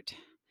short.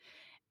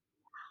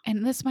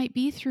 And this might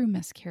be through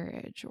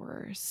miscarriage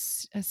or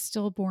a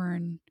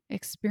stillborn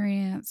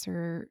experience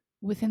or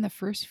within the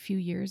first few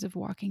years of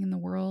walking in the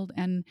world.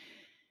 And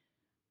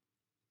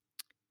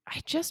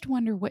I just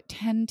wonder what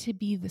tend to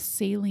be the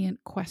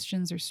salient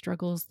questions or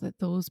struggles that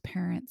those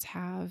parents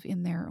have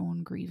in their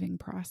own grieving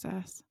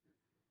process.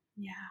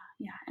 Yeah,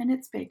 yeah, and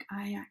it's big.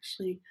 I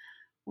actually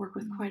work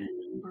with Mm. quite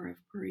a number of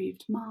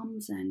bereaved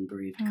moms and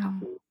bereaved Oh,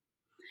 couples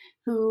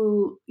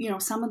who,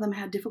 some of them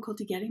had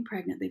difficulty getting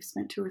pregnant. They've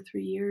spent 2 or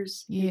 3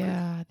 years infertility.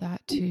 yeah,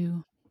 that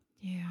too.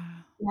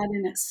 Yeah. That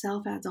in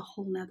itself adds a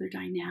whole 'nother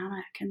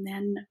dynamic, and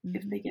then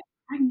if Hmm. they get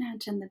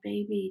pregnant and the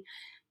baby,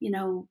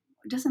 it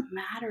doesn't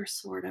matter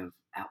sort of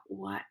at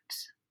what,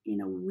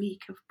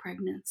 week of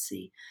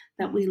pregnancy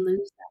that we Hmm.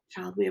 lose that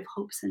child, we have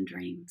hopes and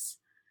dreams,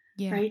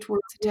 Yeah. right? We're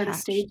It's we're at a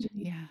stage attached.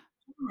 in Yeah.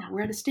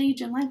 we're at a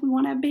stage in life we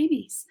want to have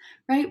babies,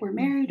 right? We're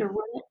married, or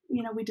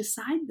Mhm. we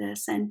decide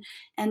this, and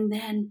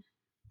then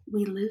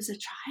we lose a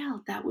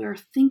child that we're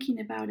thinking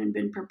about and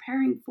been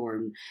preparing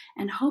for,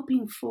 and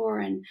hoping for,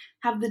 and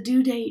have the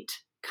due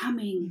date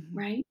coming, Mhm.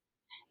 right?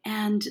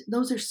 And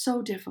those are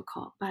so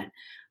difficult. But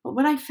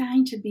what I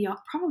find to be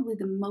probably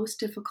the most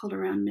difficult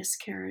around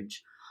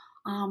miscarriage,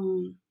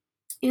 um,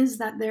 is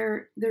that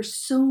there's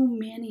so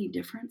many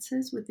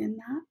differences within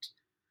that.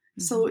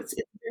 So Mhm. it's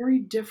very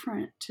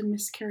different to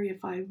miscarry a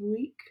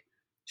 5-week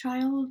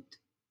child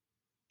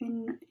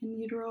in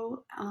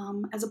utero,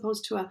 as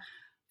opposed to a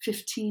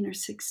 15 or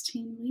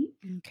 16-week.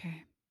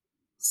 Okay.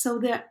 So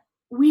that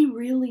we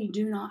really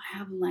do not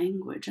have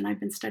language, and I've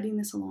been studying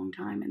this a long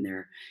time, and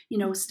they're,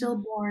 Mhm.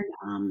 stillborn,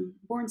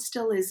 born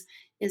still is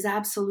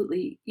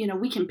absolutely,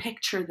 we can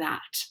picture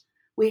that.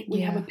 We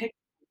have a Yeah. picture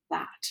of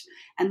that,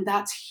 and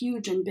that's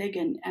huge and big,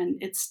 and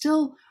it's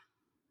still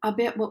a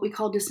bit what we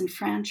call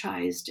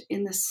disenfranchised,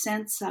 in the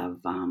sense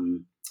of,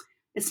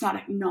 it's not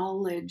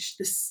acknowledged.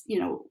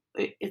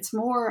 It's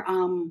more,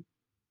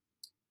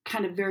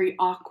 kind of very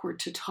awkward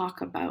to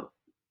talk about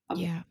a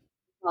Yeah.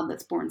 child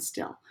that's born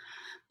still.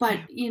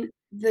 But Yeah.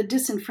 the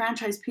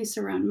disenfranchised piece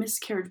around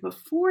miscarriage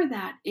before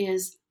that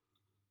is,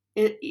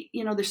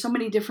 there's so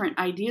many different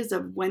ideas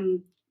of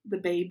when the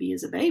baby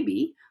is a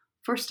baby,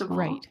 first of all.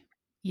 Right.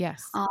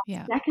 Yes. Uh,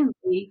 Yeah.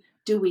 Secondly,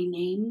 do we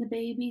name the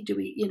baby? Do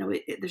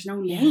we, there's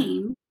no Yeah.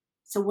 name.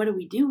 So what do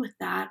we do with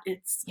that?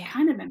 It's Yeah.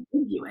 kind of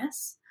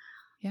ambiguous.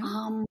 Yeah.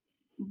 Um,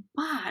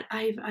 but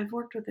I've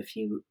worked with a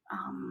few,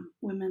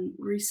 women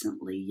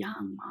recently,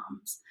 young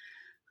moms,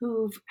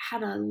 who've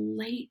had a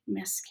late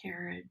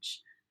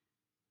miscarriage.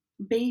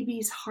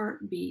 Baby's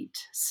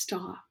heartbeat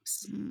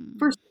stops. Mm.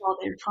 First of all,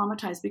 they're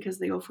traumatized because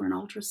they go for an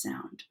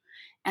ultrasound,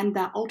 and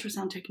that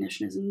ultrasound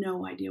technician has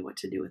no idea what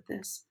to do with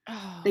this.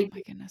 Oh They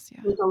my goodness.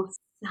 Yeah. they go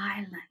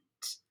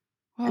silent,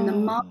 and the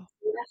mom's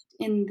Oh, left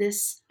in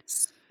this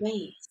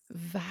space.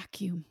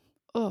 vacuum.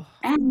 Oh.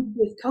 And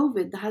with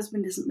COVID, the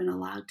husband hasn't been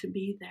allowed to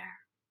be there.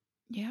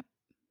 Yep.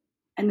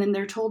 And then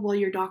they're told, "Well,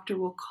 your doctor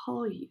will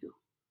call you."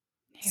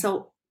 Yeah.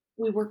 So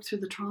we work through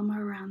the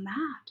trauma around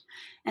that.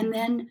 And Mhm.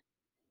 then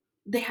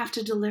they have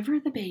to deliver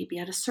the baby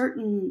at a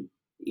certain,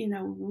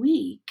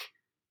 week.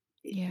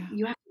 Yeah.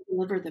 You have to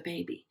deliver the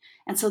baby.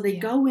 And so they Yeah.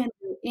 go in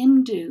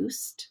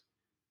induced.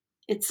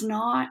 It's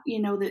not,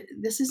 that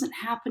this isn't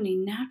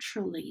happening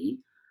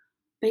naturally.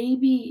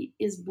 Baby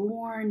is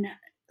born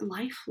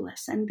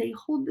lifeless, and they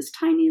hold this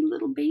tiny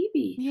little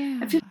baby. At Yeah.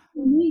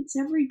 15 weeks,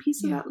 every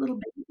piece of Yeah. that little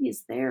baby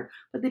is there,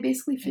 but they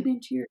basically Yeah. fit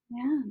into your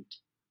hand.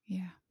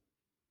 Yeah.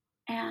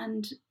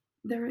 And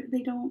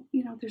they don't,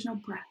 there's no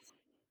breath.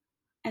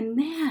 And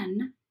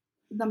then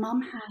the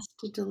mom has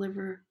to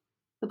deliver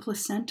the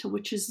placenta,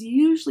 which is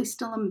usually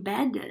still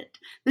embedded.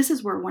 This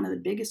is where one of the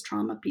biggest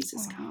trauma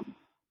pieces Oh, come.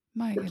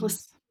 my The placenta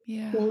goodness.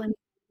 Yeah. still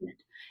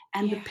embedded,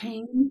 and the Yeah.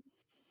 pain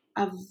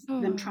of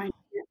them Oh. trying to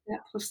get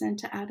that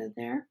placenta out of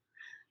there.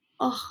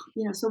 Oh,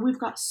 so we've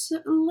got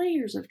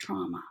layers of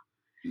trauma.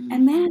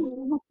 And then Mhm.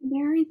 we have to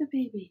bury the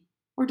baby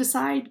or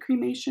decide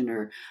cremation,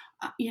 or,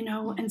 and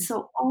Mhm.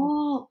 so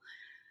all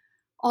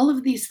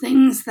of these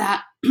things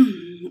that,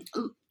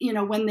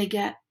 when they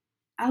get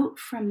out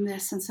from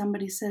this and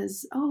somebody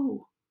says,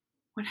 "Oh,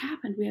 what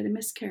happened? We had a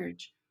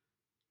miscarriage."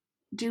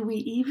 Do we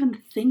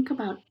even think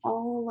about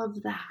all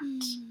of that,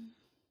 Mm.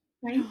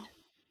 right? No.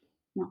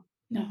 No,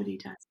 No. nobody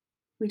does.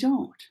 We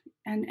don't.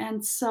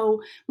 And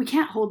so we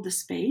can't hold the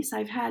space.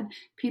 I've had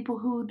people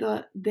who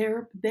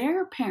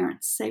their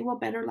parents say, "Well,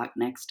 better luck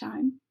next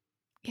time."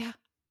 Yeah.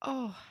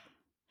 Oh.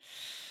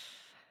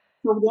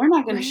 Well, they're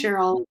not gonna Right? share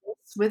all of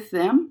this with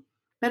them.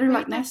 Better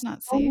luck Right? That's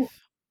next. not Oh,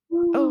 safe.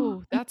 oh,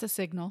 Oh, that's a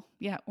signal.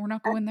 Yeah, we're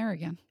not going there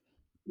again.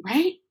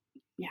 right?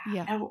 Yeah,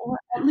 Yeah. or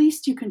at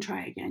least you can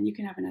try again, you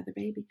can have another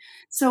baby.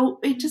 So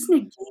it just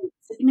Mhm.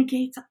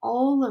 negates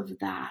all of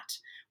that,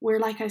 where,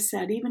 like I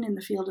said, even in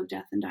the field of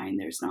death and dying,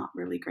 there's not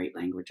really great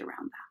language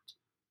around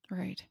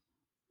Right.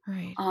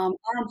 Right. that.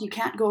 And you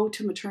can't go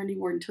to maternity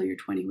ward until you're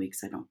 20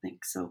 weeks, I don't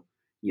think, so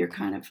you're Okay.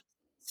 kind of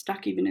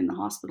stuck even in the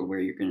hospital where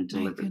you're gonna My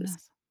deliver this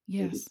goodness.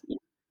 baby. Yes. Yeah.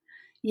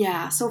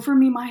 Yeah, so for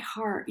me, my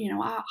heart,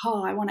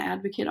 I wanna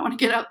advocate, I wanna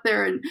get out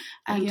there and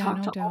Yeah, talk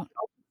no to all doubt.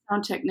 the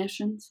ultrasound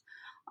technicians,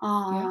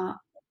 Yeah. uh,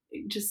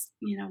 just,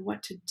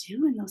 what to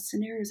do in those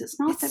scenarios. It's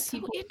not It's that so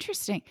people.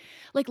 interesting.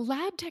 Like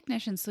lab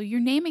technicians, so you're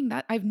naming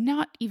that. I've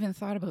not even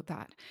thought about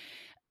that.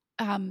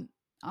 Um,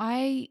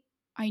 I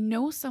I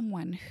know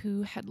someone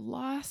who had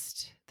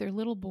lost their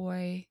little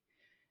boy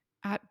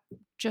at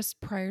just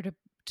prior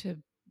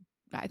to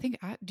I think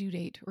at due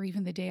date or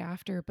even the day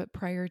after, but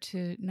prior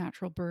to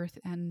natural birth.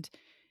 And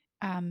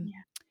um,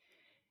 Yeah.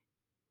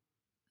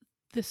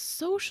 the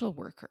social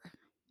worker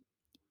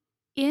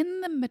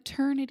in the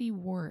maternity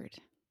ward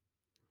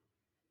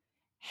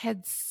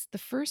the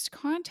first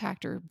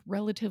contact or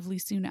relatively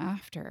soon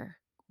after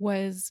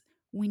was,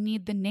 we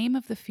need the name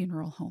of the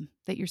funeral home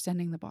that you're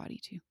sending the body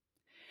to.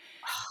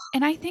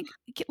 And I think,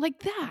 like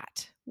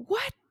that,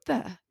 what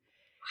the,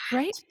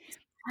 right? What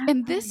is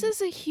And this happening?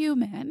 is a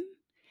human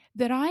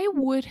that I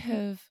would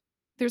have,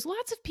 there's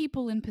lots of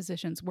people in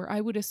positions where I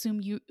would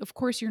assume you, of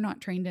course, you're not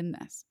trained in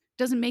this.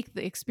 Doesn't make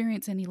the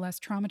experience any less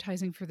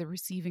traumatizing for the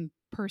receiving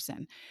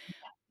person.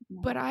 Yeah,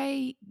 But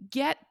I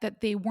get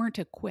that they weren't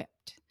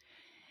equipped.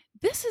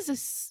 This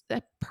is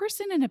a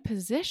person in a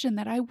position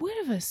that I would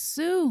have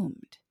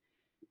assumed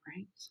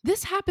right.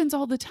 this happens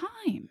all the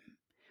time.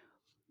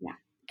 Yeah.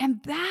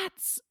 And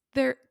that's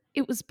there,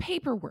 it was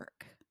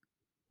paperwork.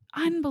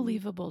 Mhm.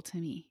 Unbelievable to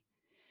me.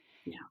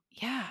 Yeah.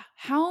 Yeah.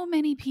 How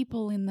many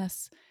people in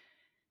this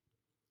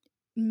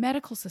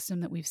medical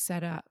system that we've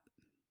set up,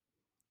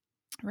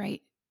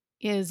 right,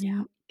 is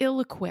Yeah. ill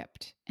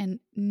equipped and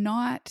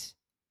not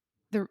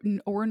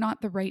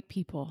not the right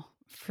people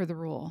for the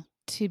role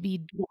to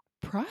be Yeah.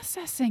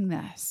 processing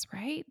this,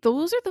 right?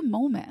 Those are the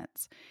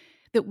moments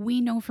that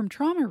we know from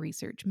trauma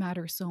research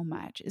matter so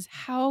much, is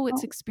how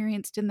it's Oh,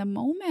 experienced in the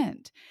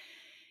moment.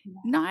 yeah.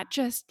 Not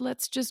just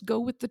let's just go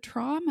with the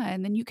trauma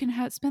and then you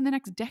can spend the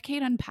next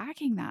decade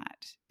unpacking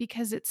that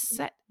because it's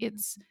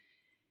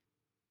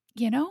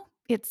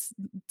it's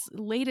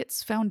laid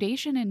its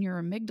foundation in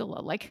your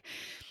amygdala. Like,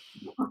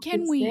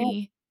 can It's there.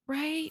 we,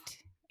 right?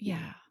 Yeah. Yeah.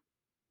 Yeah.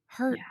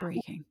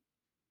 Heartbreaking,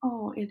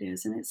 Oh, it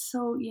is. And it's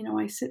so,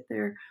 I sit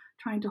there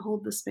trying to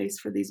hold the space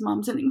for these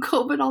moms. And in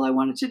COVID, all I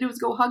wanted to do was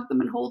go hug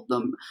them and hold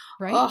them.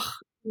 right? Ugh,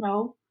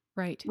 no.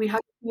 Right. We hug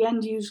at the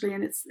end usually,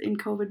 and it's in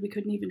COVID, we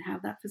couldn't even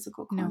have that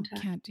physical No,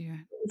 contact. can't do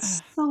it. It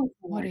was Ugh, so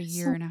what a hard.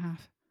 year So, and a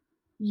half.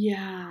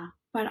 yeah.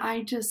 But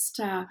I just,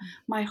 Mm.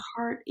 my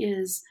heart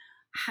is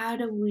how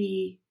do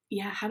we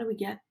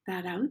get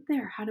that out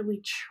there? How do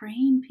we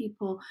train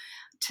people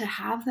to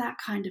have that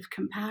kind of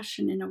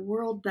compassion in a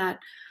world that,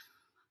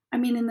 I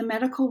mean, in the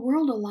medical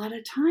world, a lot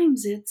of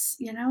times it's,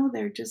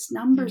 they're just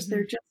numbers.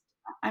 They're Mhm. just,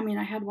 I mean,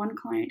 I had one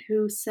client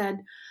who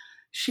said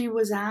she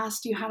was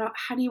asked,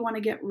 how do you want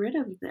to get rid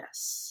of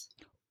this?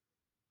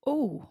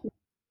 Oh,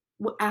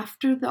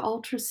 After the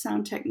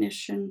ultrasound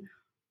technician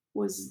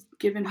was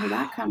giving her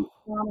that kind of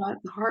wow. trauma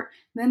at the heart,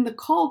 then the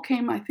call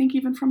came, I think,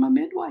 even from a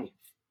midwife.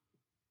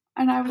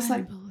 And I was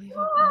like,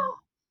 Unbelievable.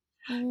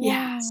 "Whoa."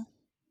 Yes. Wow.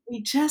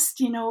 We just,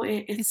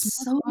 it's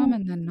It's more so,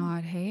 common than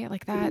not, hey?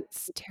 Like,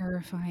 that's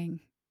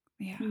terrifying.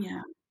 Yeah.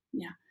 yeah,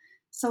 yeah.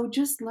 So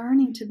just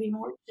learning Mm. to be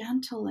more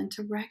gentle and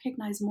to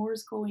recognize more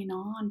is going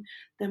on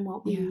than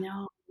what we Yeah.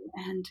 know,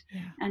 and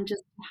Yeah.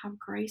 just have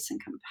grace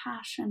and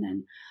compassion.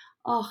 And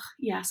oh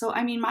yeah, so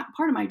I mean,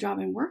 part of my job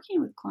in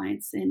working with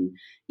clients in,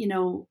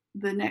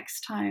 the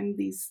next time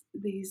these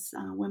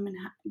women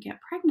get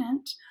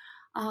pregnant,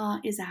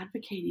 is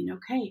advocating.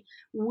 Okay,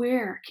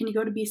 where can you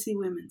go to BC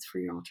Women's for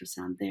your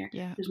ultrasound?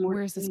 Yeah. There's more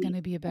Where is this training.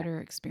 gonna be a better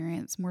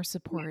experience? More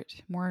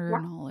support, more Yeah.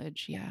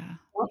 knowledge. Yeah.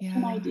 What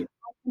can I Yeah. do?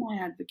 How can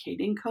I advocate?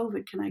 In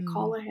COVID, can I Mm.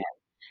 call ahead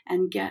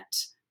and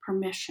get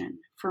permission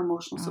for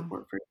emotional Oh,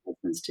 support for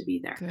husbands to be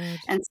there? good.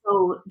 And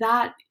so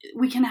that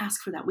we can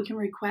ask for that. We can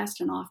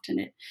request, and often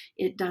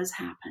it does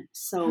happen.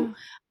 So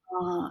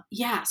Huh.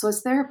 yeah. So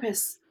as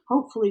therapists,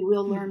 hopefully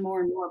we'll Hmm. learn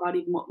more and more about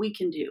even what we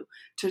can do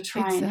to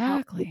try and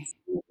help with Exactly.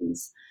 some of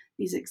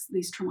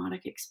these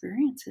traumatic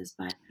experiences.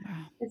 But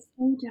Wow. it's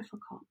so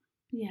difficult.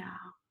 Yeah.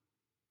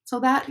 So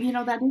that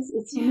that is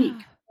it's unique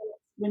Yeah.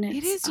 when It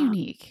it's is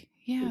unique.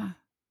 yeah, Yeah.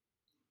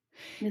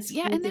 Yeah, and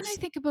miskids or then I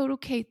think about,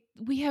 okay,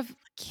 we have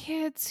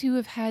kids who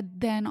have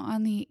had then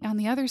on the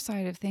other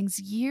side of things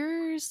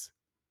years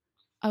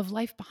of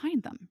life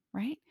behind them,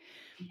 right?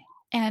 yeah.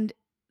 And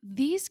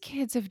these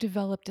kids have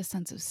developed a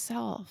sense of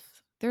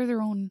self. They're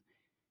their own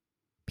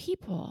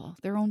people,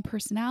 their own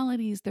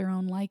personalities, their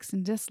own likes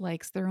and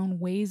dislikes, their own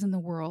ways in the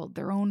world,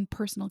 their own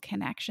personal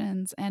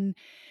connections, and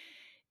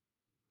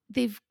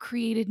they've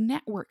created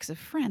networks of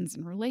friends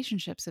and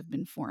relationships have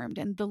been formed.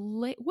 And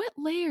what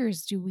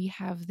layers do we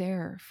have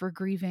there for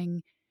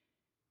grieving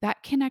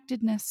that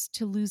connectedness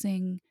to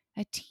losing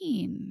a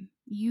teen?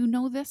 You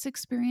know this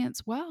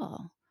experience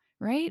well,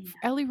 right? Yeah,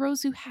 Ellie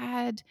Rose, who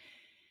had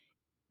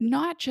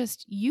not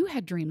just you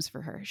had dreams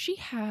for her, she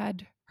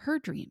had her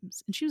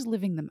dreams and she was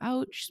living them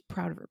out. She's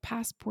proud of her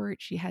passport.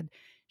 She had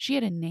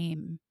a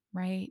name,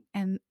 right?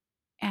 And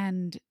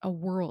a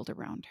world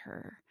around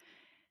her.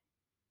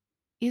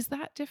 Is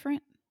that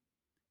different?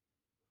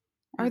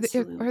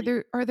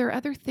 absolutely. Are there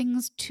other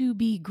things to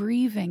be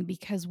grieving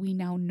because we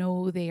now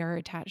know they are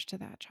attached to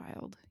that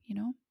child, you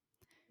know?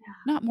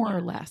 Not more or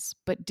Yeah. less,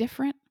 but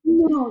different?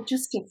 No,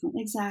 just different,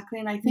 exactly.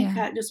 And I think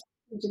Yeah. I just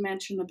wanted to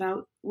mention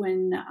about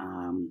when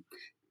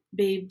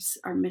babes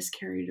are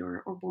miscarried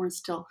or born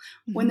still.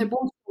 When they're Mhm.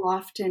 born still,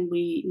 often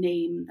we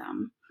name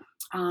them.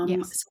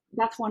 Yes. So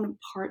that's one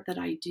part that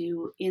I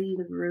do in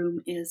the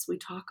room is we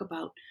talk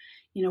about,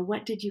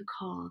 what did you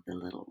call the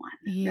little one,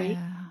 right?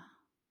 Yeah.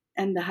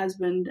 And the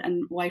husband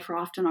and wife are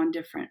often on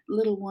different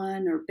little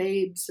one or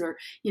babes or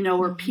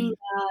or Mhm. peanut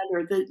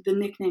or the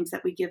nicknames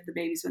that we give the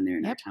babies when they're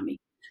in our Yep. tummy.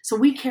 So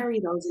we Yeah. carry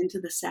those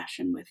into the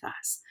session with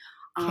us.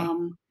 Okay.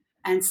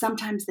 And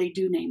sometimes they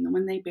do name them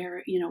when they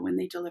bury, when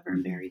they deliver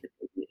and Mhm. bury the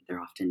baby,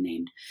 they're often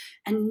named.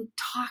 And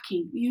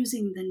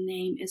using the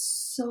name is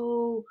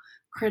so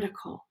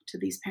critical to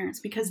these parents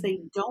because Mhm. they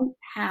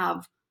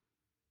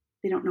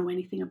don't know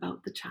anything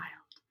about the child.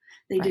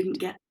 They didn't Right.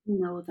 get to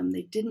know them.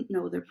 They didn't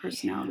know their Yeah.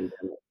 personality.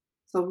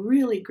 So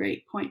really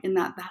great point in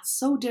that. That's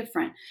so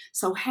different.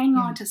 So hang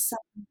on Yeah. to some,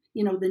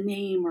 the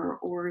name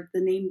or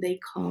the name they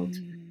called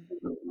Mm. the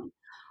little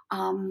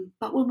one.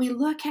 But when we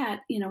look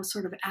at,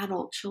 sort of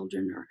adult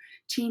children or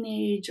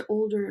teenage,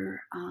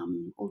 older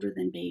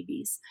than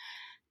babies,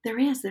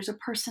 there's a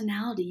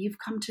personality. You've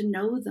come to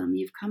know them.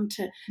 You've come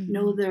to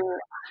know Mhm. their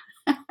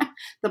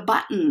the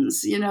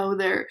buttons, the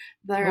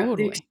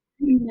Totally.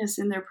 extremeness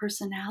in their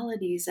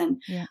personalities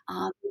and Yeah.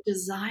 their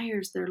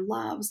desires, their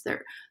loves,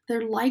 their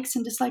likes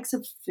and dislikes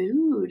of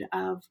food,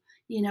 of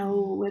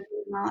Mm. whether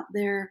or not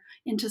they're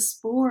into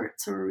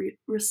sports or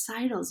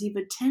recitals. You've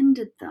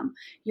attended them.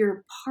 You're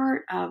a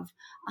part of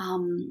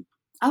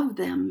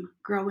them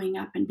growing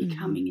up and Mhm.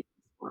 becoming in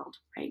this world,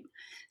 right?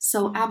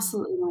 So Mhm.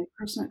 absolutely my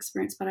personal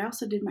experience, but I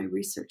also did my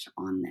research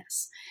on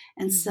this.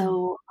 And Mhm.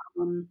 so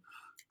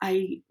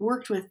I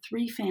worked with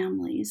 3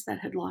 families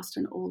that had lost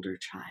an older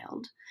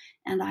child,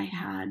 and I Mm.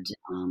 had,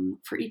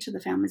 for each of the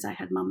families, I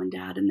had mom and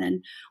dad, and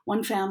then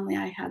one family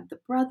I had the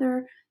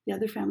brother, the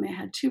other family I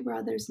had 2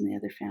 brothers, and the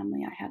other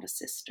family I had a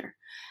sister.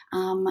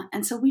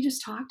 And so we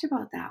just talked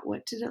about that.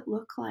 What did it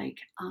look like,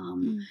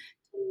 Mm.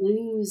 to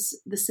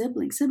lose the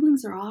siblings?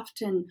 Siblings are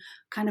often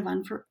kind of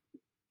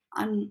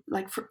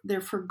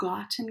they're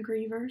forgotten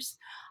grievers,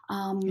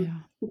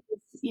 Yeah.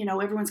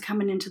 because, everyone's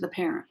coming into the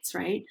parents,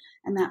 right?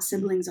 And that Mm.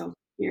 sibling's over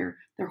here,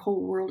 their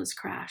whole world has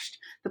crashed.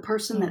 The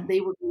person that Oh.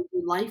 they were going to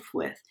do life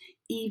with,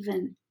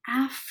 even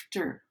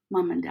after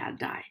mom and dad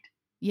died,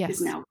 is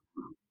Yes. now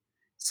gone. Yeah.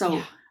 So,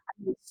 I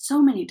mean,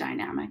 so many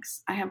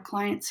dynamics. I have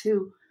clients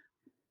who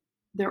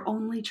their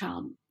only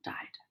child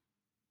died.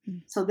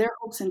 Mm. So their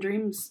hopes and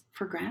dreams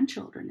for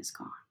grandchildren is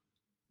gone.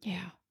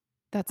 Yeah. I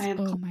That's have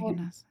oh my clients,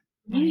 goodness.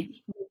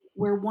 right, Right.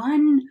 where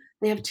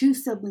they have 2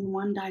 siblings,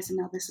 one dies, and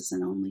now this is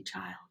an only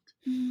child.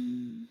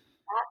 Mm.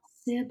 That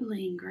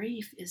sibling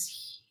grief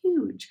is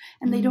huge,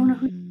 and they don't know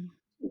who Mhm.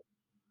 to.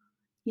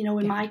 In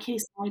Yeah. my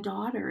case, my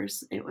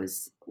daughters, it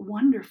was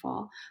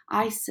wonderful.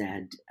 I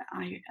said,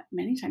 I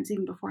many times,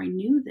 even before I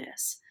knew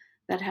this,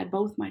 that had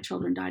both my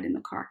children died in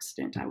the car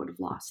accident, I would have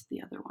lost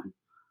the other one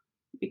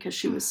because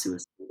she was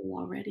suicidal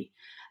already,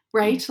 Yeah.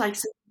 right? Like,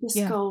 so just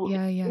Yeah. go,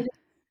 Yeah. it Yeah. is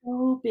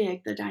so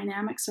big, the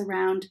dynamics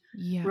around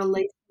Yeah.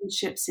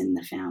 relationships in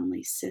the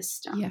family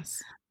system.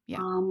 Yes. Yeah.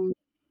 Um,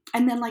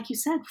 and then, like you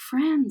said,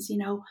 friends,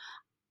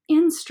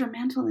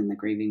 instrumental in the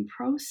grieving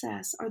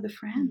process are the Mm.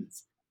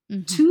 friends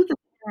Mhm. to the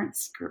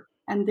parents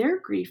and their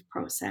grief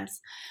process.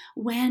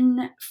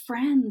 When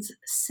friends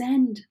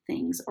send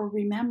things or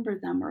remember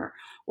them,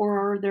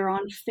 or they're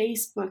on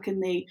Facebook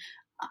and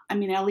I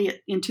mean,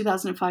 Elliot, in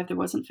 2005 there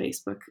wasn't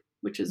Facebook,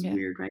 which is Yeah.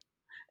 weird, right?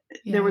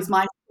 Yeah. There was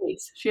Yeah.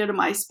 MySpace. She had a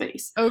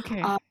MySpace.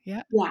 Okay. Uh,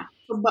 Yeah. yeah,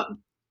 but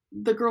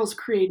the girls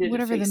created a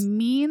Whatever the face.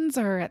 means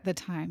are at the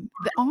time.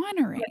 The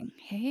honoring,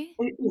 hey?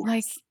 Yes,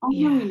 Like,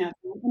 yeah. honoring of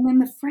them, and then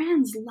the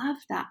friends love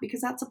that because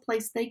that's a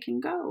place they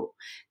can go.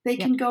 They Yep.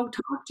 can go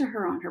talk to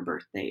her on her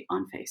birthday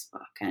on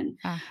Facebook and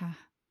Uh-huh.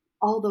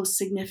 all those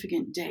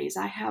significant days.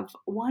 I have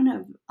one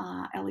of,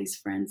 Ellie's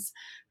friends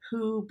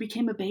who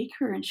became a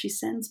baker, and she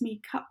sends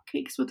me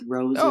cupcakes with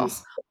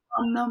roses Oh,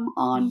 on them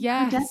on her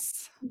death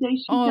yes. the day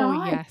she Oh,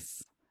 died.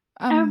 yes.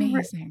 Every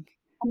Amazing.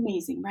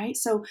 Amazing, right?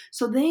 So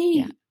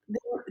Yeah.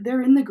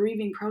 they're in the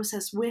grieving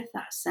process with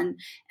us, and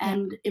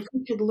Yeah. if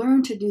we could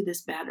learn to do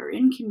this better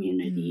in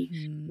community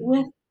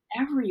with Mhm.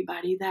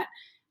 everybody, that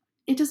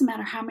it doesn't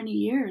matter how many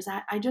years.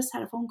 I just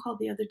had a phone call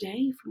the other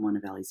day from one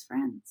of Ellie's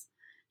friends,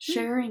 Mm.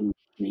 sharing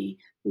with me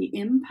the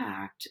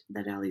impact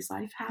that Ellie's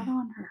life had Yeah.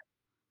 on her.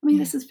 I mean,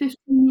 Yeah. this is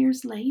 15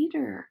 years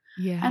later,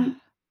 Yeah.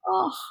 and,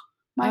 oh,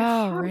 my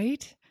Oh, heart,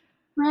 right?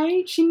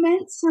 right? She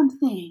meant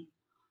something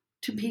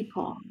to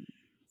people. Mhm.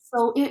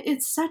 So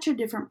it's such a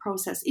different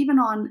process. Even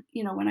on,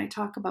 when I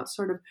talk about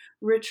sort of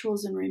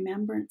rituals and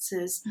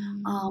remembrances,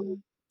 um,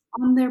 Mhm.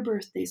 on their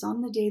birthdays, on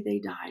the day they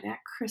died,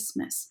 at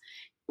Christmas,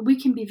 we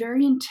can be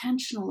very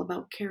intentional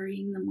about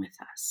carrying them with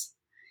us.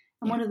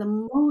 And Yeah. one of the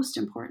most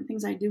important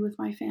things I do with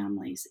my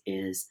families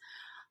is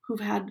who've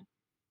had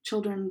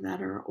children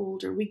that are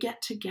older. We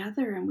get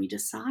together and we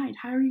decide,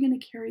 how are you going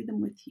to carry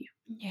them with you?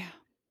 Yeah.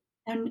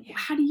 And Yeah.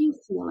 how do you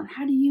feel and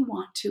how do you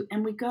want to?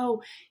 And we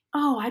go,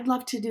 oh, I'd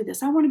love to do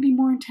this. I want to be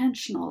more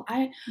intentional.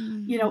 There's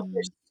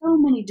Mhm. so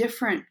many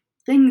different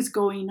things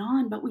going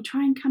on, but we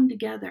try and come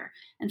together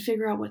and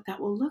figure out what that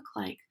will look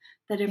like,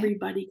 that Yeah.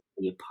 everybody can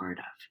be a part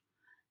of.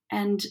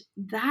 And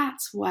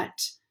that's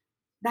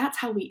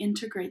how we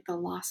integrate the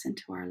loss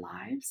into our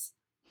lives.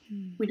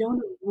 Hmm. We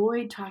don't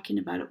avoid talking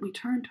about it. We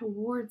turn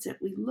towards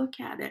it. We look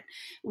at it.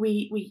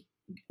 We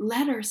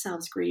let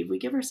ourselves grieve. We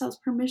give ourselves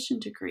permission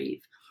to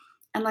grieve.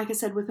 And like I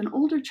said, with an Mm.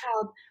 older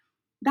child,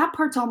 that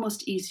part's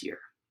almost easier.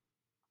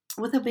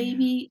 With a Yeah.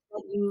 baby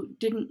that you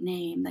didn't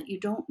name, that you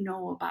don't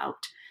know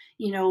about,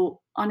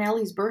 on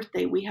Ellie's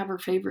birthday, we have her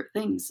favorite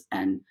things,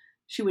 and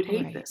she would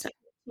hate this. Right.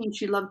 At 15,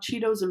 she loved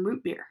Cheetos and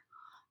root beer.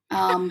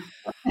 Um,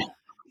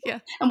 Yeah.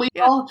 and we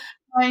Yeah. all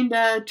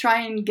try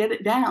and get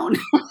it down.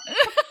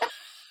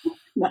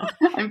 No,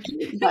 I'm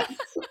kidding, but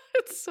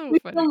It's so we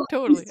funny. still we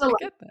Totally. still I like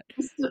get that.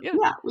 Yeah.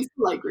 Yeah, we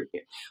still like root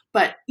beer.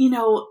 But,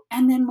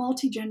 and then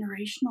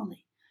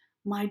multi-generationally,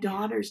 my Yeah.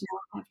 daughters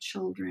now have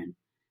children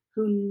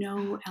who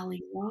know Ah,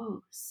 Ellie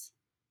Rose.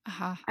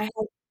 aha. I had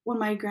When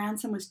my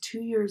grandson was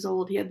 2 years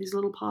old, he had these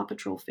little Paw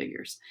Patrol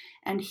figures,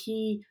 and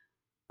he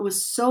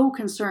was so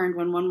concerned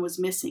when one was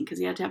missing because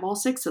he had to have all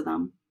 6 of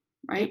them,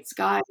 Yep. right?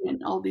 Sky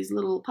and all these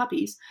little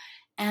puppies.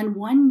 And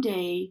one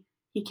day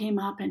he came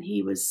up and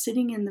he was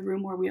sitting in the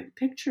room where we have a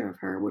picture of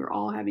her. We were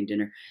all having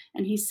dinner,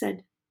 and he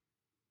said,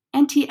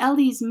 "Auntie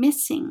Ellie's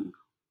missing."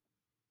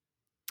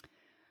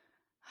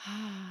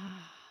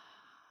 Ah.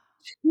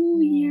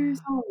 2 years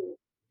Whoa. old.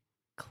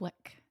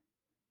 Click.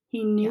 He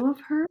Yeah. knew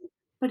of her,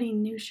 but he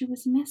knew she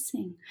was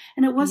missing.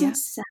 And it wasn't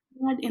Yeah.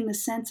 sad in the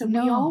sense of we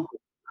all No.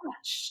 were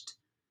touched.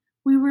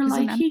 We were There's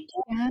an like, "He gets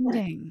it."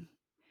 understanding.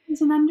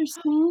 There's an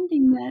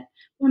understanding that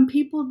when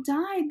people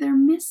die, they're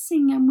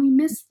missing and we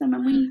miss them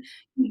and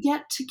we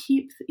get to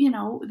keep,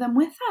 them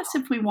with us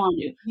if we want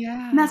to. And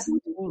Yeah. that's the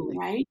other thing, Totally.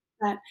 right?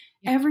 That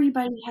Yeah.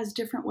 everybody has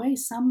different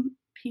ways. Some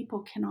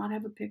people cannot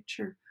have a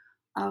picture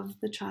of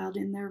the child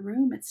in their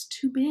room. It's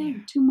too Yeah.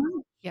 big, too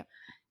much. Yep.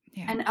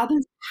 Yeah. And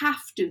others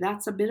have to.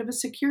 That's a bit of a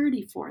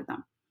security for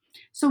them.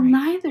 So Right.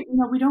 neither,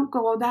 we don't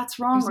go, "Oh, that's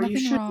wrong," There's or "You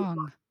nothing shouldn't."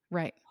 wrong.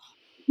 Right.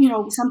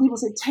 Some people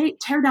say,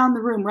 tear down the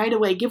room right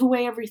away, give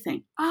away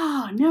everything."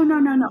 Ah, no, no,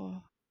 no, no.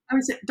 Oh. I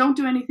would say, don't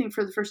do anything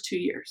for the first 2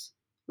 years,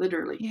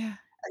 literally, Yeah.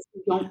 as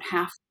you Yeah. don't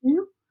have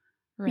to,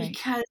 Right.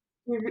 because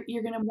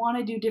you're gonna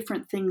wanna do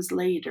different things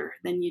later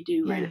than you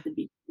do right Yeah. at the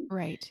beginning.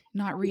 Right.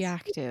 Not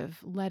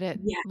reactive. Yeah, Let it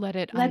let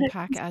it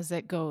unpack as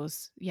it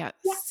goes. Yeah.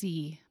 yeah.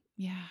 See.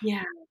 Yeah.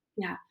 Yeah,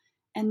 yeah.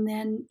 And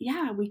then,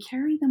 yeah, we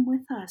carry them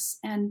with us.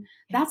 And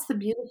Yeah. that's the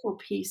beautiful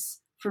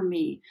piece for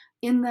me.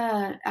 In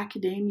the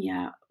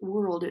academia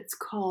world, it's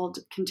called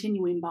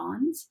continuing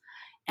bonds.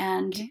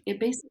 And Okay. it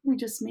basically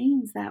just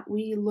means that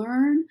we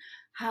learn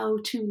how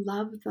to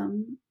love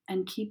them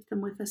and keep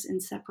them with us in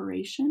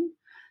separation.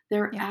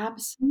 Their Yeah.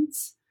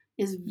 absence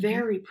is Mhm.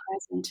 very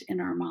present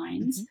in our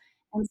minds. Mhm.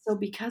 And so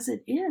because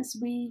it is,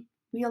 we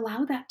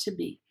allow that to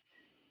be.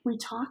 We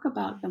talk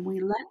about them, Mm. we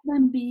let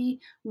them be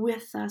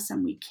with us,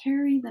 and we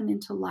carry them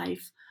into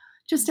life,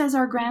 just as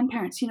our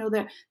grandparents,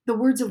 the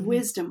words of Mhm.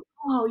 wisdom.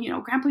 "Oh,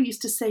 grandpa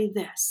used to say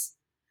this."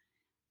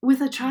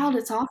 With a Yeah. child,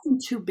 it's often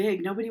too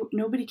big.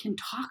 Nobody can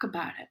talk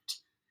about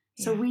it.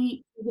 So Yeah.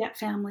 we get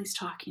families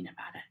talking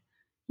about it.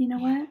 You know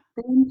Yeah. what?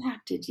 They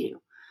impacted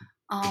you.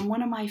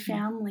 One of my Yeah.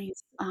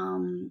 families,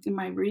 in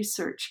my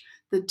research,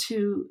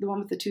 the one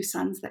with the 2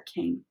 sons that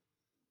came,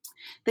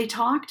 they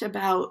talked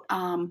about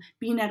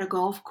being at a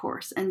golf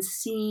course and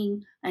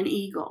seeing an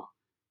eagle.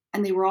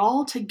 And they were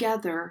all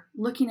together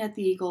looking at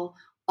the eagle,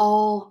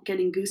 all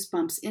getting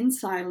goosebumps in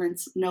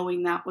silence,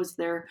 knowing that was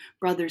their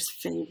brother's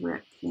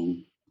favorite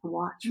thing to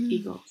watch Mm.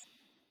 eagles.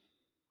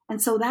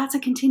 And so that's a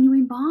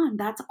continuing bond.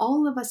 That's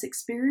all of us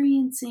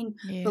experiencing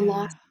the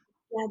loss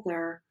Yeah.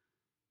 together,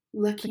 The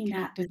looking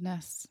at the,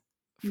 connectedness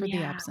for the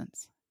yeah,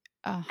 absence.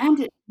 Oh. and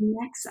it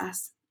connects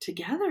us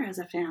together as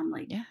a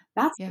family. Yeah.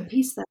 That's the Yeah.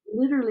 piece that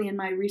literally in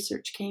my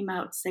research came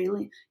out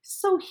salient,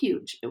 so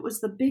huge. It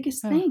was the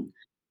biggest Oh. thing,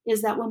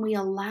 is that when we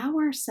allow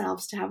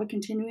ourselves to have a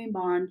continuing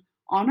bond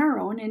on our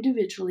own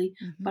individually,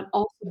 Mhm. but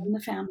also in Mhm.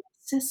 the family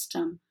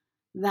system,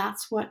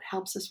 that's what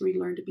helps us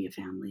relearn to be a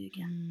family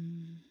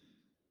again.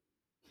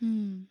 Mm.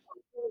 Hmm.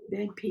 Really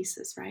big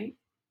pieces, right?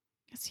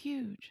 It's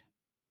huge.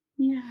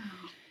 Yeah.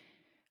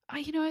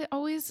 I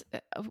always,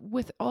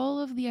 with all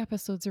of the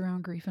episodes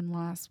around grief and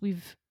loss,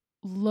 we've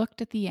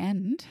looked at the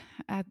end,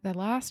 at the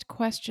last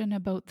question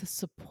about the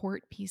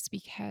support piece,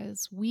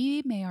 because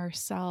we may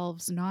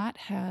ourselves not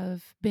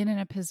have been in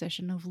a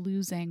position of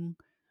losing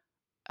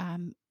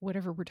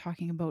whatever we're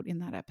talking about in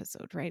that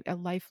episode, right? A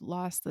life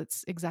loss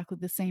that's exactly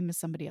the same as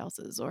somebody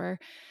else's, or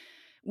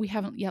we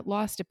haven't yet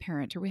lost a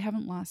parent, or we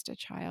haven't lost a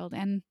child,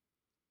 and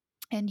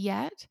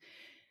yet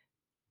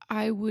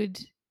I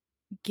would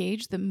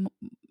gauge the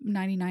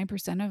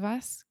 99% of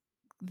us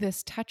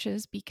this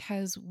touches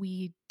because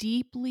we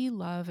deeply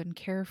love and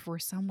care for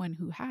someone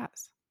who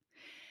has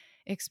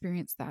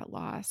experienced that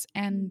loss.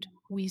 And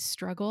we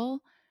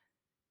struggle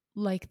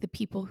like the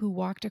people who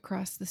walked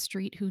across the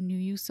street who knew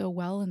you so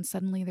well. And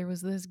suddenly there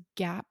was this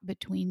gap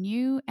between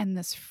you and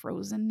this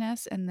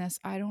frozenness and this,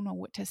 I don't know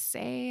what to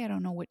say. I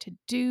don't know what to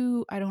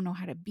do. I don't know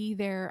how to be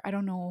there. I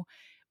don't know.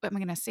 Am I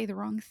going to say the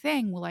wrong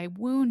thing? Will I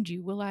wound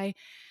you? I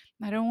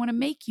don't want to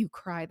make you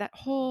cry. That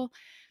whole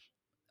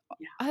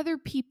Yeah. other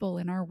people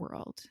in our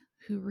world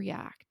who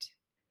react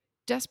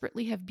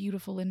desperately have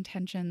beautiful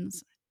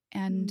intentions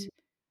and Mm.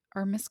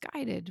 are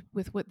misguided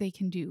with what they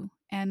can do.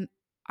 And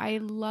I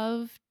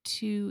love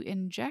to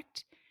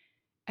inject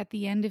at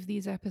the end of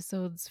these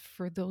episodes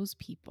for those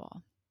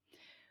people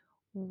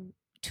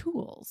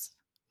tools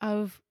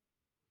of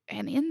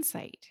an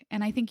insight.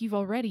 And I think you've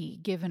already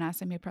given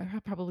us, I mean, I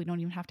probably don't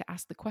even have to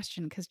ask the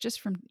question because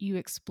just from you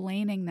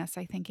explaining this,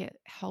 I think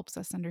it helps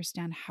us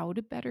understand how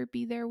to better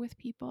be there with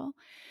people.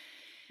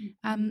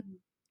 Um, Mhm.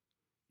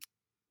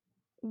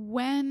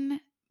 when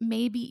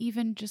maybe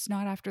even just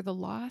not after the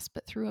loss,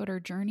 but throughout our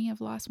journey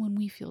of loss when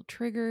we feel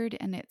triggered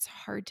and it's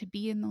hard to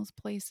be in those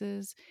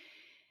places.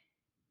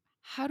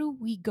 How do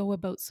we go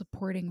about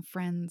supporting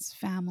friends,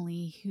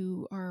 family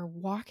who are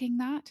walking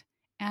that?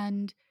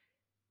 And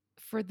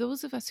for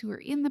those of us who are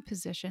in the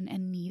position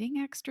and needing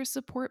extra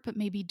support, but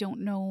maybe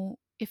don't know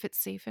if it's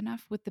safe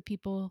enough with the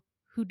people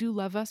who do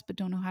love us, but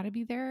don't know how to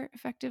be there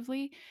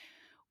effectively,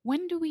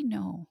 when do we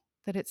know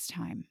that it's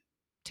time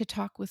to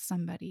talk with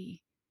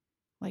somebody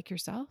like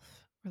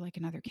yourself or like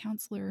another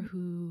counselor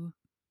who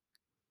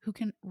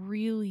can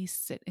really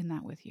sit in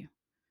that with you?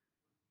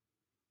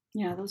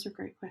 Yeah, those are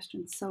great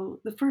questions. So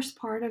the first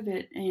part of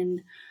it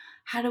in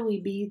how do we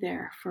be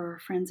there for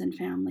friends and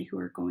family who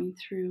are going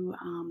through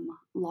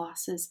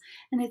losses,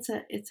 and it's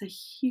a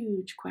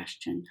huge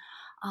question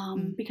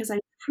Mm. because I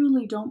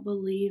truly don't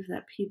believe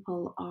that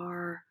people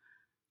are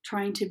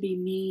trying to be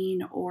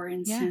mean or Yeah.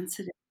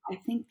 insensitive. I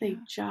think they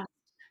Yeah. just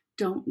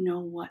don't know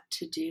what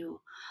to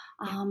do.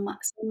 Yeah.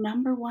 So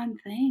number one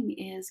thing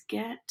is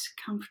get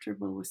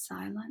comfortable with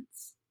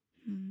silence.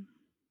 Mm.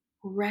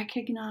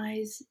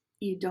 Recognize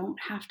you don't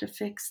have to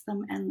fix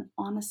them, and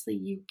honestly,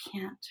 you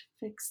can't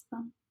fix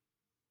them.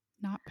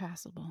 Not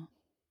possible.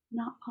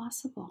 Not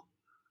possible.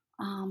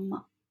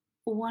 Um,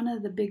 One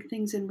of the big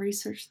things in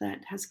research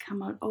that has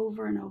come out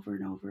over and over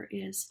and over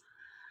is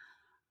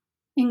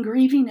in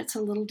grieving, it's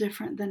a little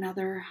different than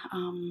other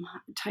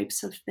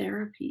types of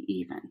therapy,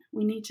 even.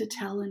 We need to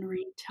tell and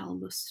retell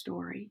the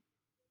story.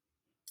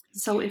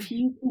 So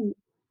Okay.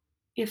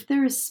 if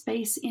there is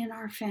space in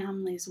our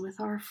families with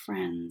our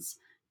friends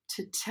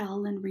to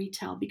tell and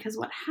retell, because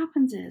what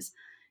happens is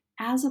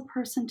as a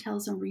person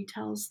tells and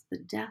retells the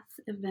death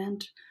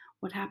event,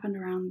 what happened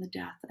around the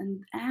death,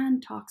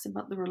 and talks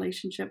about the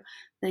relationship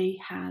they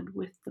had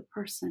with the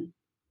person,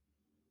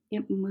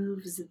 it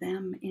moves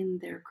them in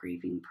their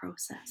grieving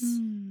process.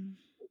 Hmm.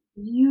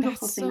 That's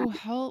Beautiful thing. so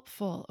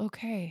helpful.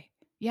 Okay.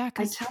 Yeah, I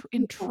because tell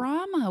in people,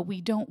 trauma,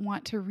 we don't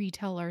want to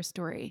retell our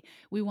story.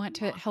 We want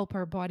to help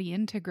our body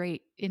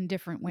integrate in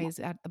different ways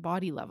at the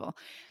body level.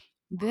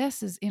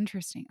 This is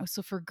interesting. Oh,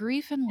 so for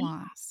grief and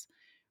loss,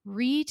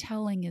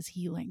 retelling is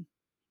healing.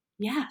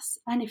 yes.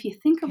 And if you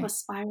think of a Okay.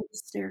 spiral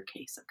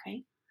staircase,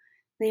 okay,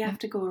 they Yeah. have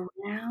to go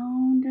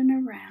around and Uh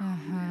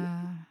around, and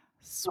huh.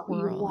 what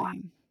you watch,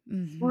 Swirling.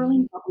 Mm hmm.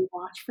 swirling, but we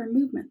watch for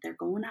movement. They're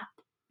going up.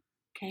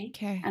 Okay.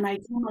 Okay. And I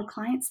tell my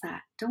clients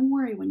that don't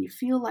worry when you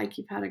feel like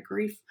you've had a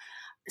grief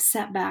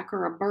setback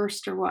or a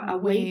burst or what, a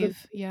wave of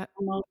Wave. Yeah.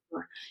 come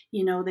over.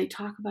 They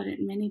talk about it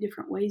in many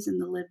different ways in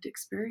the lived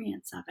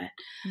experience of it.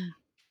 Mm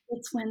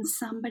It's when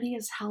somebody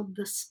has held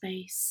the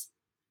space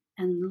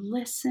and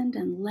listened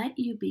and let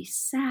you be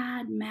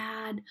sad,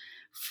 mad,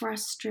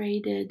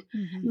 frustrated,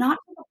 hmm. not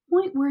to the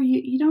point where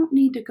you don't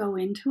need to go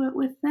into it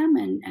with them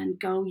and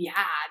go,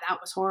 yeah, that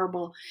was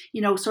horrible,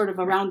 sort of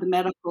Right. around the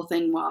medical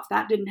thing. Well, if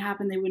that didn't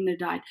happen, they wouldn't have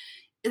died.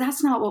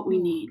 That's not what we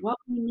Oh, need. What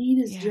we need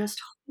is yeah.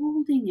 just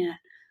holding it.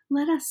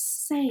 Let us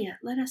say it.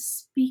 Let us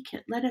speak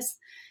it. Let us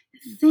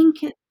Hmm.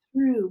 think it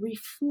through,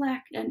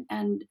 reflect and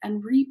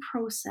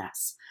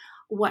reprocess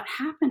what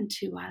happened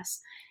to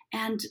us.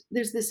 And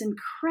there's this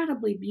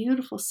incredibly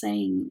beautiful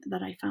saying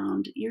that I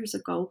found years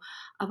ago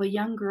of a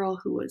young girl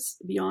who was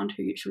beyond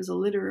her. She was a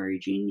literary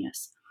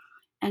genius.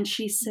 And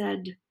she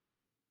said,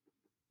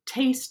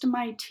 taste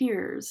my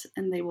tears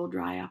and they will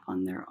dry up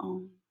on their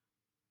own.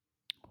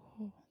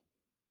 Oh,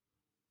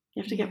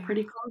 You have to get yeah.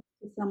 pretty close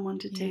to someone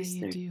to Yeah, taste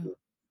you their do. tears.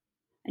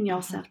 And you Uh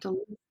also huh. have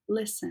to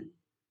listen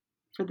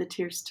for the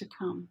tears to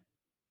come.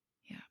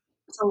 Yeah.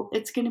 So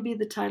it's going to be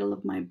the title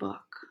of my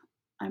book.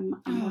 I'm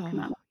working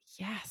Oh, on it.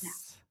 Yeah,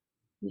 yes.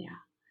 yeah.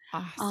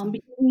 Awesome.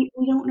 Because we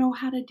don't know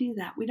how to do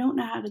that. We don't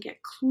know how to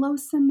get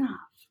close enough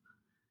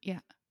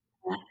Yeah.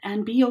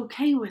 and be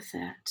okay with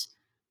it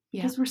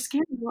Yeah. because we're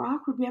scared, we're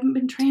awkward, we haven't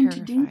been trained to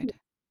do this. Terrified.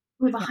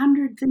 We have Yeah.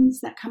 100 things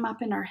that come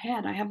up in our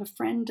head. I have a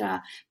friend,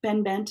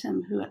 Ben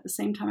Bentham, who at the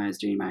same time I was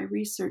doing my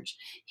research,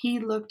 he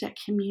looked at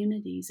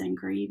communities and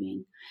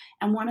grieving.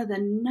 And one of the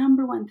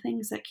number one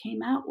things that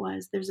came out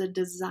was there's a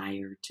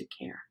desire to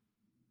care.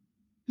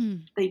 Hmm.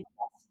 They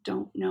just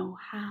don't know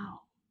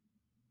how.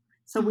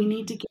 So we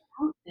need to Hmm. get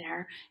out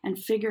there and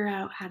figure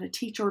out how to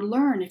teach or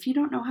learn. If you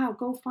don't know how,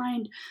 go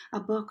find a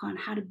book on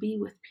how to be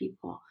with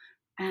people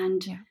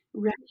and Yeah.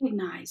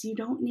 recognize you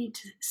don't need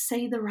to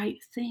say the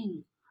right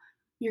thing.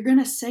 You're going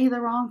to say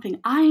the wrong thing.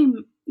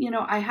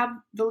 I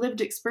have the lived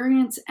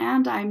experience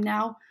and I'm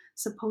now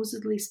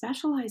supposedly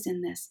specialize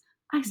in this.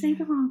 I say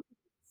the Yeah. wrong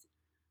things.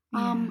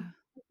 Yeah.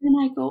 Then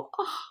I go,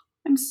 oh,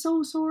 I'm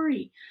so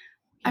sorry.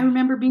 I Yeah.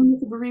 remember being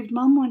with a bereaved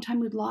mom one time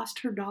who'd lost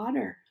her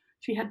daughter.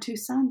 She had two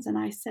sons. And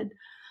I said,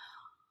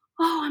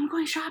 oh, I'm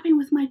going shopping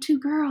with my two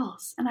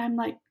girls. And I'm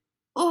like,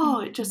 oh,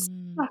 it just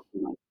Hmm. stuck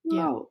in my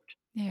Yeah. throat.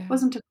 Yeah.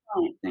 Wasn't a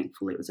client,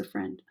 thankfully, it was a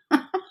friend.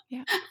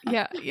 Yeah.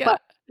 Yeah. But Yeah.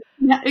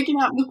 yeah, it can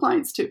happen with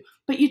clients too.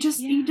 But you just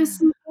Yeah. need to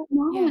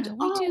acknowledge, Yeah. We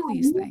do oh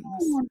these things.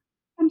 man,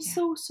 I'm Yeah.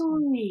 so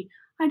sorry.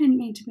 I didn't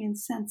mean to be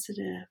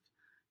insensitive.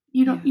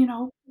 You don't,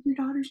 Yeah. your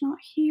daughter's not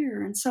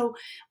here. And so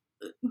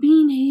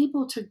being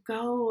able to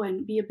go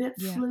and be a bit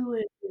Yeah.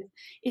 fluid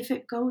if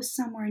it goes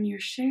somewhere and you're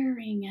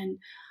sharing,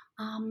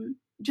 and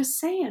just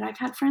say it. I've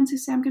had friends who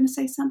say, I'm going to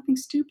say something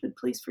stupid.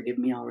 Please forgive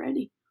me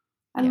already.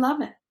 I Yep.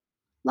 love it.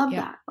 Love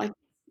Yep. that. Like,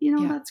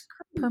 Yeah. that's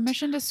great.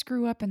 Permission to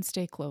screw up and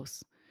stay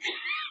close.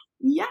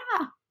 Yeah.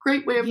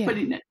 Great way of Yeah.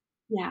 putting it.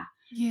 Yeah.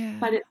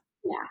 But Yeah.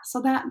 yeah.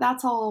 So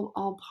that's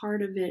all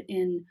part of it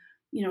in,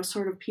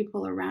 sort of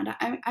people around.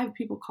 I have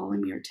people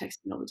calling me or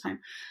texting me all the time.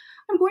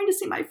 I'm going to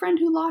see my friend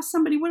who lost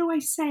somebody. What do I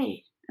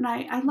say? And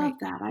I love Right.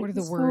 that. I What are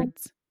the just go,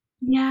 words?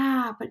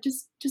 yeah, but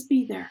just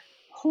be there.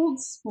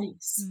 Hold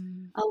space.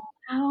 Mm,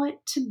 Allow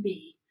it to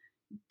be.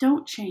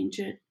 Don't change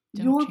it.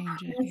 don't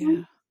change it.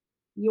 Yeah.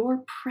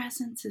 Your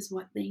presence is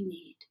what they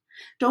need.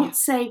 Yeah. Don't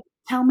say,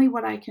 tell me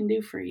what I can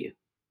do for you.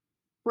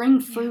 Bring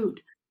Yeah.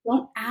 food.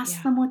 Don't ask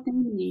Yeah. them what they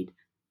need.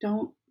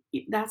 Don't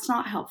That's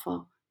not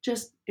helpful.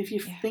 Just if you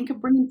Yeah. think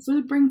of bringing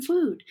food, bring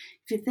food.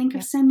 If you think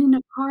of Yep. sending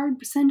a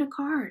card, send a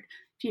card.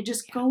 If you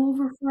just Yeah. go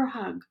over for a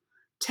hug,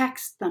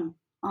 text them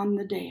on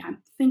the day.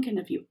 I'm thinking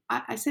of you.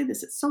 I say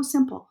this, it's so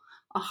simple.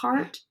 A Yeah.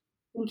 heart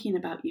thinking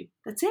about you.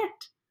 That's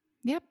it.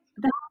 Yep.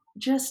 That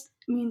just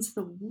means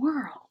the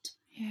world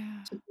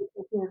Yeah. to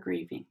people who are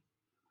grieving.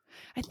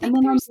 I And think then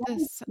on there's the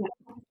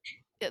other,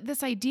 yeah,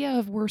 this idea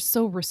of we're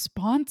so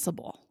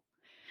responsible.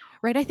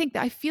 Right? I think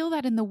that I feel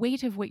that in the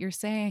weight of what you're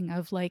saying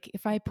of like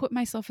if I put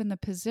myself in the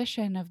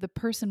position of the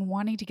person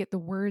wanting to get the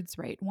words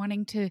right,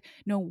 wanting to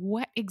know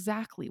what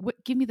exactly,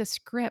 what give me the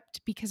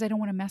script because I don't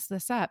want to mess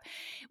this up.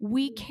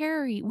 We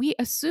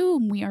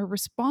assume we are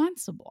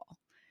responsible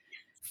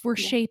for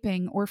yeah,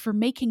 shaping or for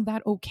making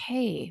that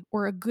okay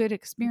or a good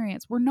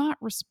experience. We're not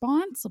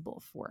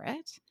responsible for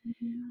it.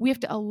 We have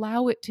to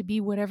allow it to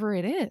be whatever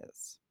it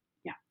is.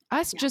 yeah,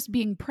 Us yeah, just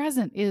being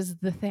present is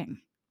the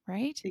thing,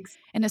 right?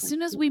 And as exactly.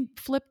 soon as Yeah, we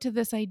flip to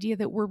this idea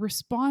that we're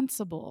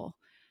responsible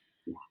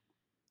yeah,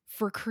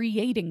 for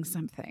creating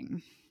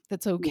something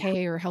that's yeah.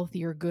 okay or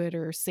healthy or good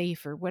or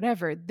safe or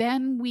whatever,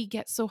 then we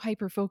get so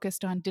hyper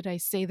focused on did I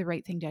say the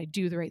right thing? Did I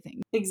do the right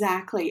thing?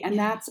 Exactly, and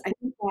Yeah. I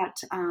think that,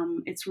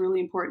 it's really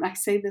important. I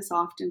say this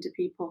often to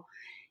people.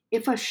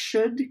 If a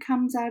 "should"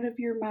 comes out of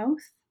your mouth,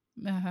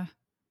 Uh-huh.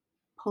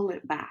 pull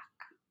it back.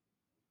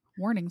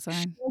 Warning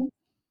sign. Should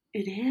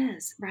It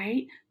is,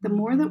 right? The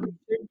more that we Hmm.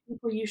 should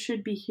people, "You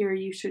should be here,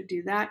 you should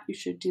do that, you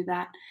should do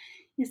that,"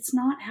 it's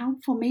not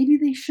helpful. Maybe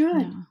they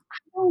should. No. I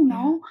don't Yeah.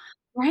 know,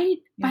 right?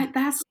 Yeah.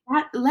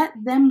 But let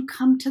them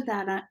come to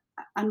that,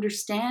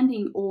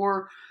 understanding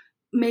or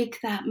make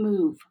that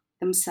move Yeah.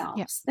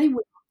 themselves. They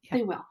will. Yeah.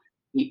 They will.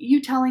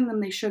 You telling them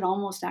they should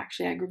almost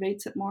actually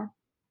aggravates it more.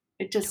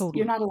 You're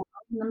Totally. not allowing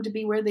them to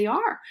be where they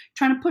are,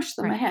 trying to push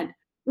them Right. ahead.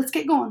 Let's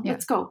get going. Yeah.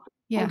 Let's go. And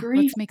Yeah.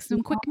 grief, Let's make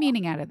some quick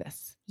meaning out of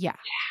this. Yeah.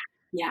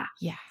 yeah.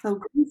 Yeah. So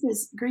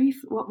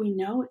grief, what we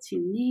know, it's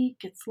unique,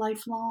 it's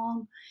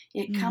lifelong,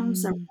 it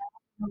comes Hmm.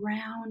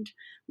 around.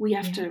 We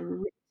have Yeah. to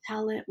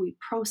retell it, we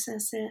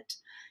process it.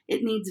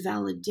 It needs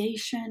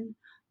validation.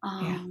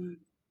 Yeah. Um,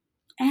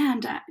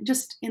 and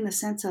just in the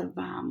sense of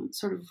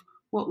sort of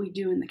what we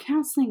do in the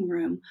counseling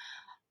room,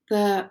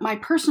 my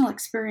personal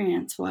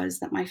experience was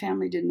that my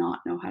family did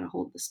not know how to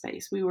hold the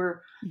space. Hmm.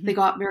 They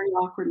got very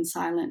awkward and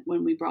silent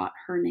when we brought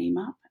her name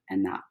up,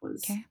 and that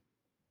was Okay.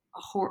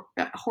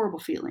 a horrible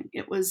feeling.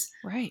 It was,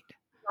 Right.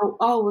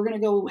 oh, we're going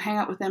to go hang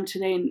out with them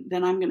today, and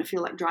then I'm going to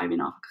feel like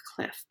driving off a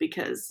cliff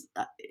because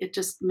it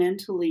just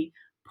mentally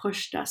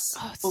pushed us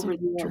Oh, it's so over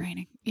the edge.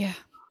 draining. Yeah.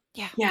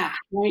 Yeah. Yeah,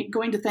 right.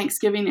 Going to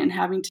Thanksgiving and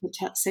having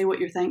to say what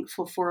you're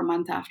thankful for a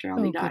month after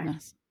Ellie Oh, died.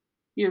 goodness.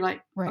 You're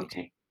like, Right.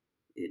 okay,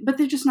 but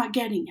they're just not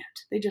getting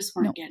it. They just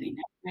weren't No. getting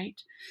it,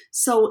 right?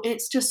 So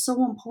it's just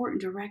so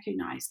important to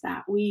recognize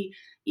that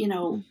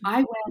Mhm. I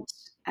went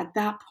at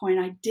that point.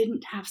 I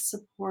didn't have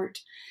support.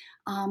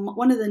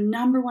 One of the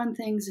number one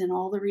things in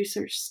all the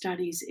research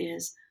studies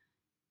is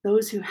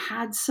those who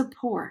had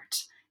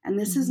support, and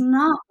this is Mhm.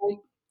 not like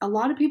a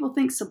lot of people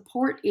think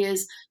support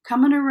is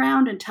coming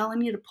around and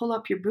telling you to pull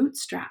up your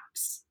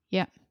bootstraps.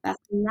 Yeah.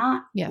 That's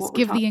not Yes, what we're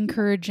give the talking about.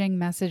 encouraging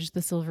message,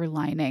 the silver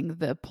lining,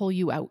 the pull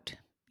you out.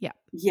 Yeah,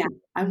 Yeah,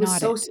 I was not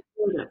so it.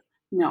 supportive.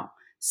 No,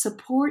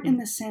 support in Mm,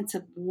 the sense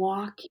of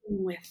walking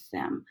with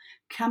them,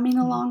 coming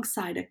mm,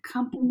 alongside,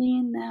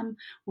 accompanying them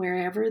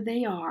wherever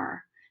they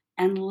are,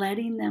 and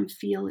letting them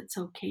feel it's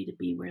okay to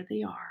be where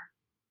they are,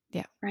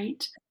 yeah,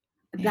 right?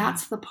 yeah.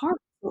 That's the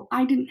part. So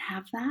I didn't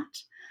have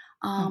that.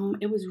 Oh,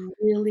 It was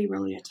really,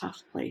 really a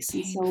tough place.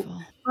 And so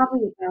painful.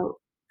 probably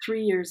about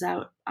 3 years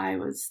out, I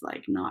was,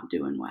 like, not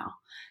doing well.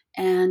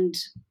 And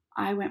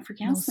I went for No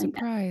counseling.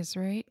 surprise,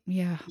 right?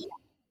 Yeah. Yeah,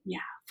 yeah.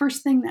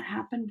 First thing that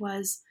happened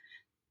was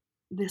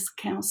this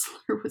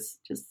counselor was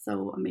just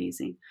so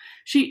amazing.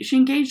 She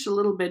engaged a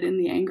little bit in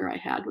the anger I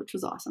had, which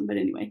was awesome, but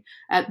anyway,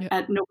 Yeah.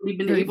 at nobody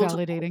been Very able to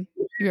validating.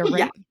 Yeah, yeah.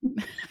 right? I'm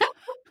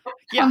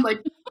Yeah.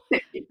 like,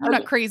 "Okay, I'm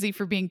not okay." crazy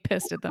for being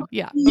pissed at them.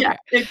 Yeah, Yeah,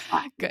 okay.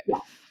 exactly, Good. yeah.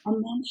 And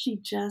then she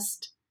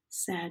just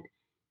said,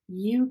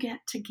 "You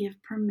get to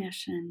give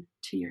permission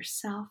to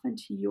yourself and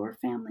to your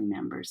family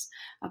members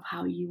of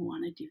how you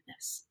wanna do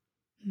this."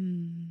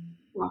 Mm.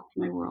 Rocked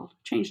my world,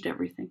 changed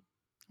everything.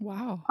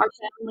 Wow. Our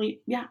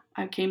family, yeah,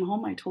 I came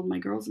home, I told my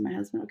girls and my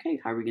husband, "Okay,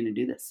 how are we gonna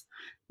do this?"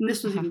 And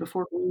this was Uh-huh. even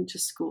before going to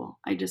school.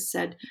 I just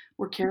said,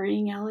 "We're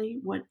carrying Ellie,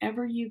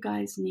 whatever you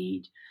guys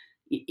need."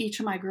 Each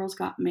of my girls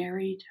got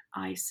married.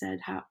 I said,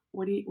 "How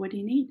what do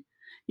you need?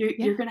 You're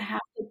Yeah. gonna have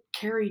to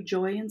carry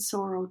joy and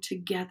sorrow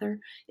together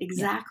Yeah.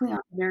 exactly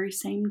on the very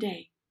same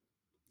day."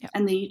 Yep.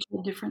 And they each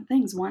had different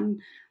things. One,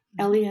 Mhm.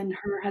 Ellie and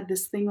her had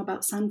this thing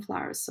about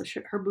sunflowers, so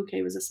her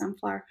bouquet was a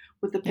sunflower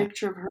with a Yep.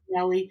 picture of her and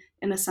Ellie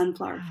in a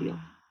sunflower field.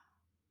 Ah.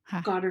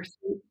 Huh. Got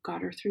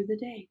her through the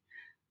day.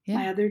 Yeah.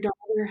 My other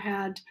daughter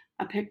had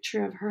a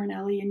picture of her and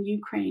Ellie in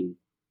Ukraine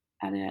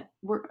at a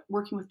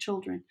working with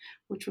children,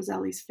 which was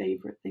Ellie's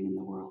favorite thing in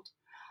the world.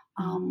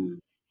 Mm. Um,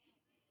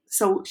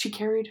 so she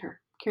carried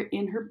her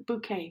in her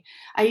bouquet.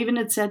 I even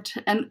had said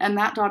and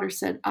that daughter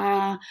said,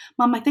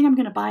 "Mom, I think I'm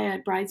gonna buy a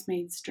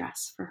bridesmaid's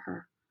dress for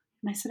her."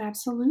 And I said,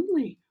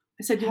 "Absolutely."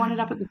 I said, "Do you want it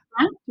up at the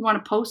front? You want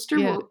a poster?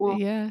 Yeah. We'll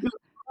Yeah.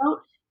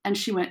 out?" And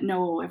she went,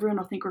 "No, everyone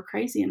will think we're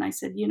crazy." And I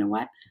said, "You know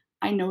what?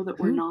 I know that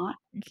we're Who? not.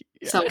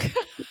 Yeah. So if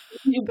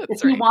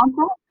That's you right. want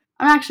that."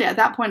 I'm actually at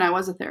that point I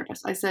was a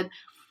therapist. I said,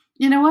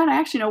 "You know what? I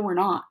actually know we're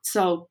not.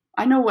 So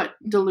I know what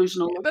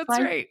delusional Yeah, looks that's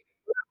like. right.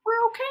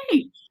 We're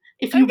okay.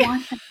 If you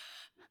want that."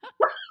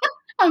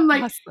 I'm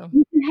like, Awesome.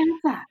 "You can have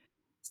that."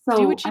 Do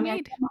So, what I you mean,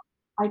 need.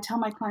 I tell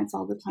my clients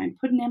all the time,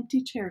 "Put an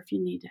empty chair if you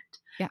need it.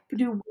 Yeah.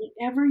 Do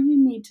whatever you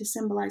need to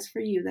symbolize for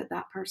you that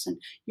that person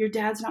your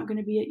dad's not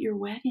gonna be at your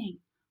wedding."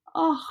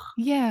 Oh,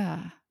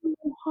 Yeah. so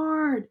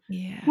hard.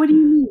 Yeah. What do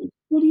you need?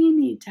 What do you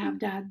need to Mm. have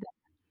dad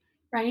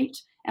there, right?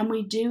 And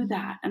we do Mhm.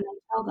 that, and I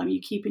tell them,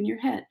 "You keep in your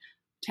head,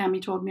 Tammy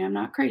told me I'm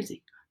not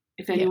crazy.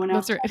 If Yeah, anyone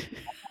else that's right. tells me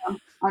I am,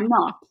 I'm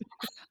not."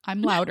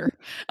 I'm louder.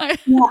 I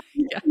Yeah,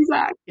 Yeah. Yeah.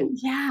 exactly.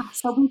 Yeah,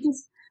 so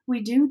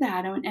we do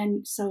that,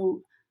 and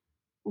so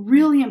Mm.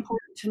 really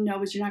important to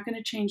know is you're not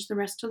gonna change the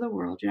rest of the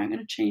world, you're not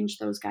gonna change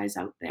those guys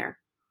out there,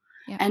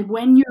 Yeah. and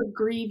when you're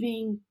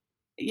grieving,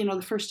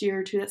 the first year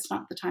or 2, that's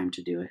not the time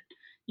to do it.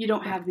 You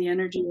don't Right. have the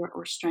energy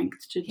or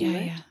strength to do Yeah,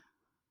 it. yeah.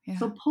 Yeah.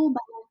 So pull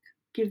back,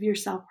 give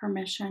yourself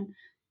permission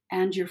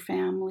and your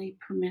family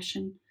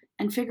permission,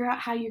 and figure out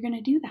how you're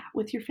gonna do that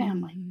with your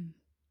family, Mhm.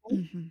 right?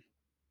 Mhm.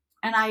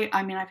 And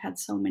I mean, I've had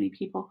so many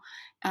people,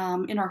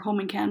 in our home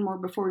in Canmore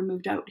before we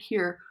moved out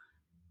here.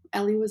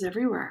 Ellie was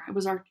everywhere. It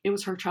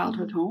was her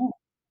childhood Mm. home.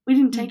 We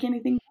didn't Mm. take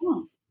anything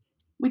down.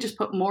 We just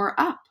put more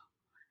up.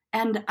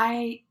 And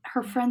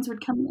her Yeah. friends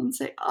would come in and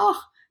say,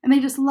 "Oh," and they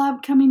just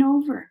loved coming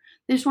over.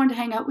 They just wanted to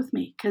hang out with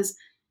me because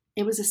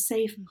it was a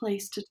safe Mm.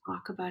 place to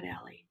talk about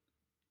Ellie.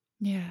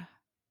 Yeah.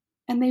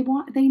 And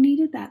they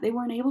needed that. They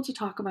weren't able to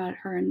talk about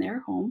her in their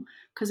home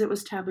because it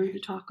was taboo to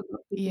Right. talk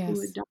about people who had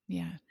Yes. died.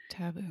 Yeah.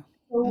 Taboo.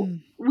 So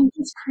Mm. we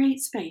just create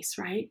space,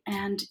 right?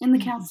 And in the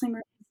Mhm. counseling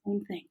room, the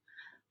same thing.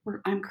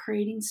 Where I'm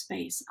creating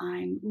space,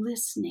 I'm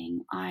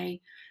listening.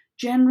 I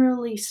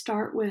generally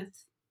start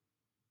with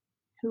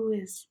who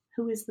is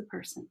the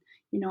person.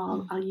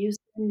 Mm. I'll use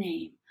their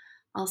name.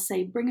 I'll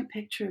say, bring a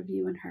picture of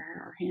you and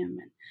her or him,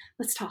 and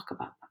let's talk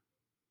about them.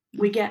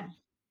 We get Mhm.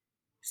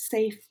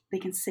 safe. They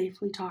can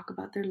safely talk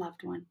about their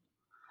loved one,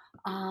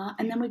 and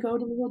Yeah. then we go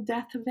to the little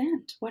death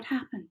event. What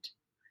happened?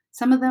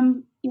 Some of Mm.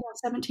 them,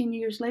 17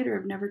 years later,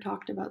 have never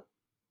talked about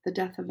the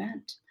death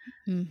event.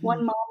 Mhm.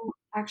 One mom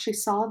actually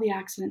saw the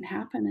accident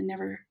happen and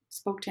never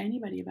spoke to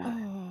anybody about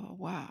it. Oh,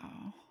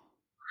 wow.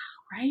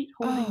 Right?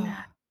 Holding Oh,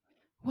 that.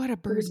 what a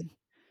It was burden.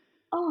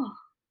 oh,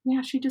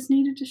 yeah, she just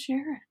needed to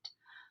share it.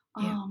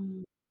 Yeah.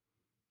 Um,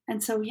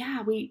 and so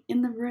yeah, we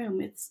in the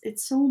room, it's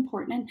so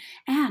important.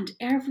 And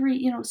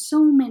every,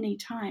 so many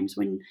times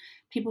when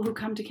people who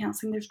come to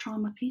counseling, there's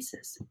trauma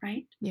pieces,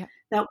 right? Yeah.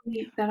 That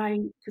Yeah. we that I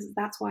because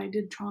that's why I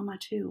did trauma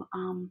too.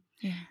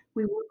 Yeah.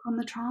 We work on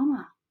the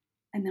trauma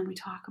and then we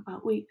talk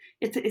about we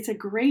it's a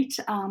great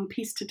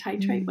piece to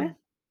titrate with. Mm.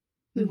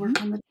 We Mhm.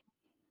 work on the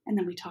and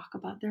then we talk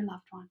about their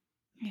loved one.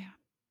 Yeah.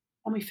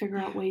 And we figure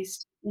out Yeah. ways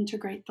to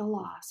integrate the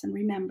loss and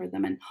remember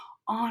them and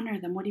honor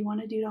them. What do you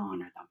want to do to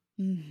honor them?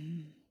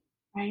 Mhm.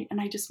 Right? And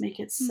I just make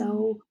it Mm.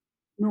 so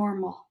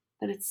normal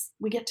that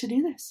we get to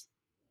do this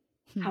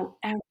Hmm.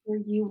 however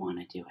you want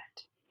to do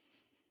it.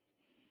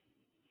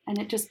 And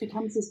it just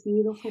becomes this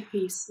beautiful Yeah.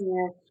 piece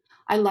where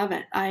I love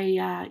it.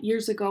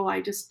 Years ago,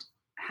 I just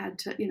had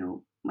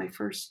to, my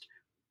first,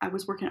 I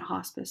was working at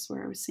hospice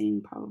where I was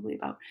seeing probably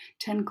about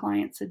 10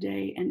 clients a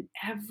day, and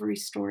every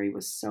story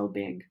was so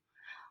big.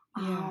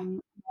 Yeah.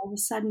 All of a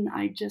sudden,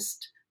 I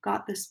just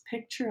got this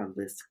picture of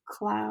this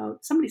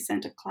cloud. Somebody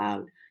sent a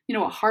cloud,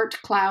 a heart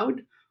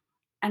cloud.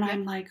 And Yep.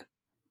 I'm like,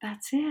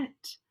 that's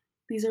it.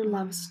 These are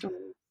love Uh,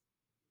 stories.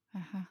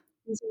 uh-huh.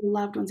 These are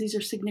loved ones. These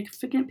are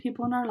significant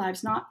people in our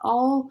lives. Not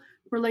all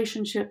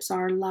relationships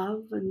are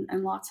love,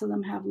 and lots of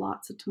them have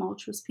lots of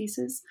tumultuous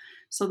pieces.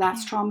 So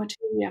that's Yeah. trauma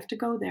too. We have to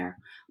go there.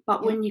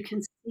 But Yep. when you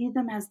can see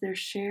them as they're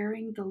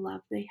sharing the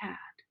love they had,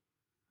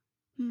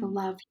 the Mm.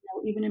 love,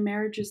 even in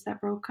marriages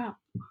that broke up,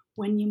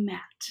 when you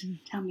met,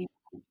 Mm. tell me,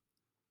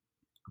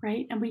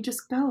 right? And we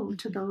just go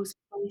to Mhm. those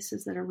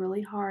places that are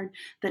really hard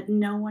that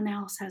no one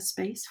else has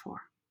space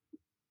for.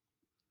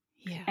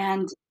 Yeah.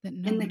 And That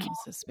no in the one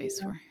else has counseling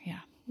space room, for.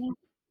 Yeah. yeah.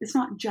 It's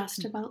not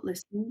just Mm. about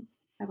listening.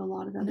 I have a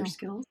lot of other No.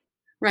 skills,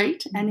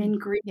 right? And Hmm. in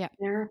grief Yeah.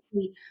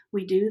 therapy,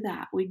 we do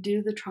that. We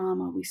do the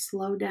trauma, we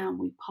slow down,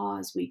 we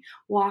pause, we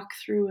walk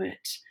through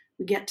it,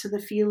 we get to the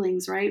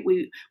feelings, right?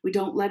 We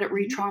don't let it Hmm.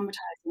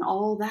 re-traumatize and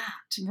all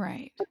that.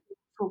 Right. But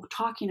what we're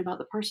talking about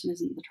the person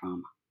isn't the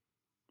trauma,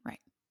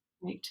 Right.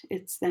 right?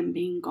 It's them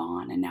being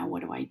gone, and now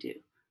what do I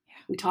do? Yeah.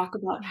 We talk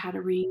about Yeah. how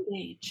to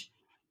re-engage.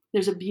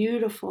 There's a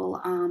beautiful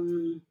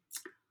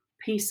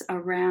piece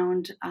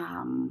around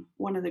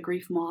one of the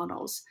grief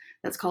models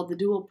that's called the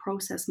dual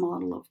process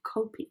model of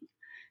coping.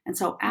 And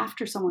so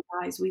after someone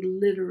dies, we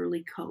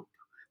literally cope.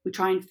 We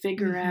try and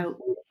figure Mm-hmm. out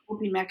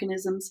coping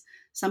mechanisms.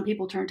 Some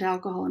people turn to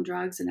alcohol and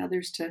drugs, and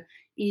others to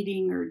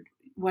eating or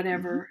Hmm.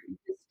 whatever,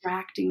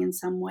 distracting in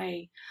some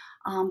way.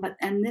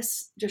 And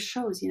this just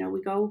shows,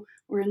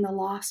 we're in the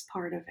loss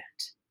part of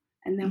it,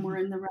 and then Hmm. we're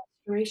in the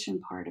restoration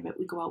part of it.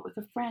 We go out with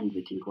a friend,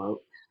 we can go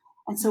out,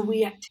 and so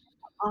we Mm. tend to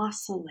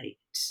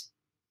oscillate,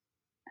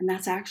 and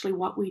that's actually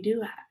what we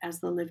do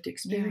as the lived Yeah.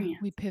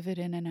 experience. We pivot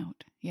in and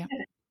out. Yeah.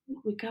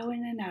 We go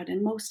in and out,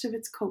 and most of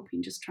it's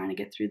coping, just trying to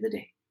get through the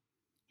day,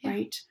 Yeah.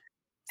 right?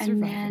 And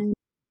Survival. then,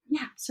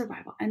 yeah,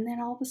 survival. And then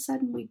all of a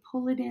sudden we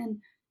pull it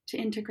in to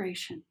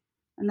integration.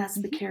 And that's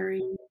the Hmm.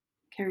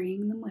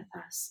 carrying them with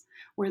us,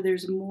 where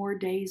there's more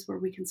days where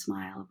we can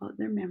smile about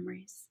their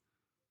memories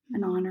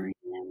and Mm. honoring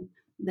them.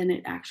 Then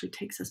it actually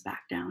takes us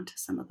back down to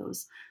some of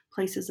those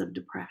places of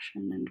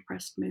depression and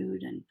depressed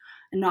mood, and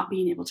not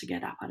being able to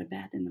get up out of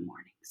bed in the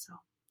morning. So,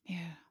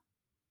 Yeah.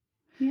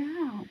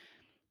 yeah.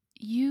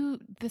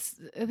 This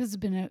has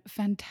been a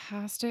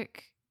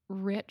fantastic,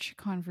 rich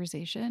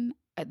conversation.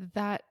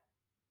 That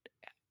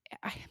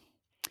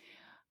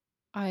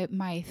I,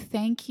 my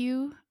thank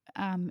you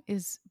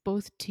is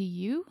both to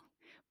you,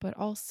 but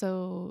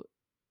also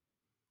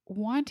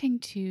wanting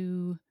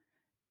to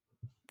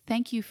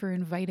thank you for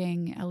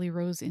inviting Ellie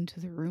Rose into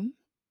the room,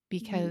 Mm-hmm.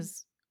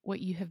 because what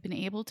you have been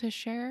able to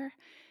share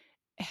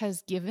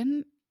has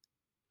given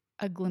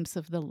a glimpse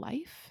of the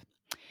life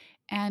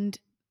and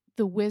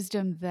the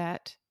wisdom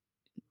that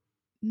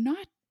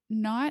not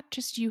not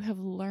just you have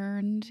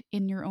learned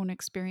in your own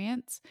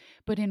experience,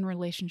 but in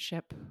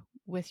relationship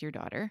with your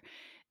daughter,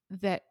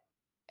 that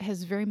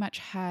has very much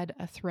had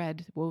a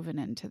thread woven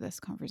into this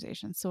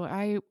conversation. So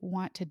I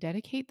want to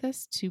dedicate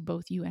this to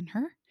both you and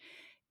her,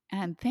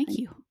 and thank Thank,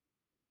 you.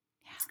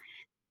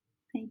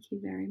 thank you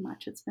very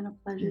much. It's been a Yeah.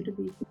 pleasure to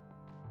be here.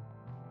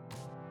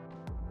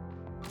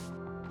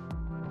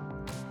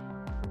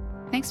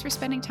 Thanks for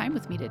spending time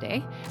with me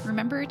today.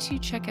 Remember to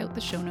check out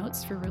the show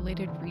notes for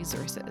related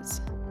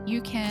resources. You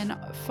can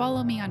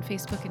follow me on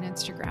Facebook and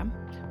Instagram,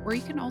 or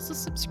you can also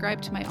subscribe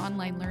to my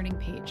online learning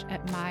page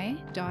at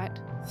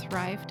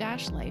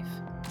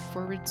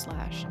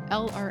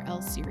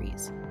my.thrive-life/LRL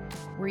series,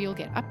 where you'll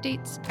get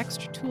updates,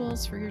 extra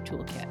tools for your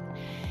toolkit.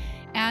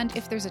 And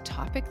if there's a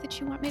topic that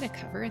you want me to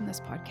cover in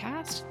this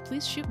podcast,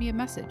 please shoot me a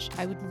message.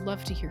 I would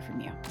love to hear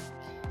from you.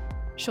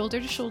 Shoulder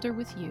to shoulder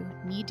with you,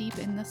 knee deep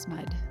in this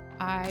mud.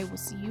 I will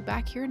see you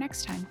back here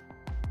next time.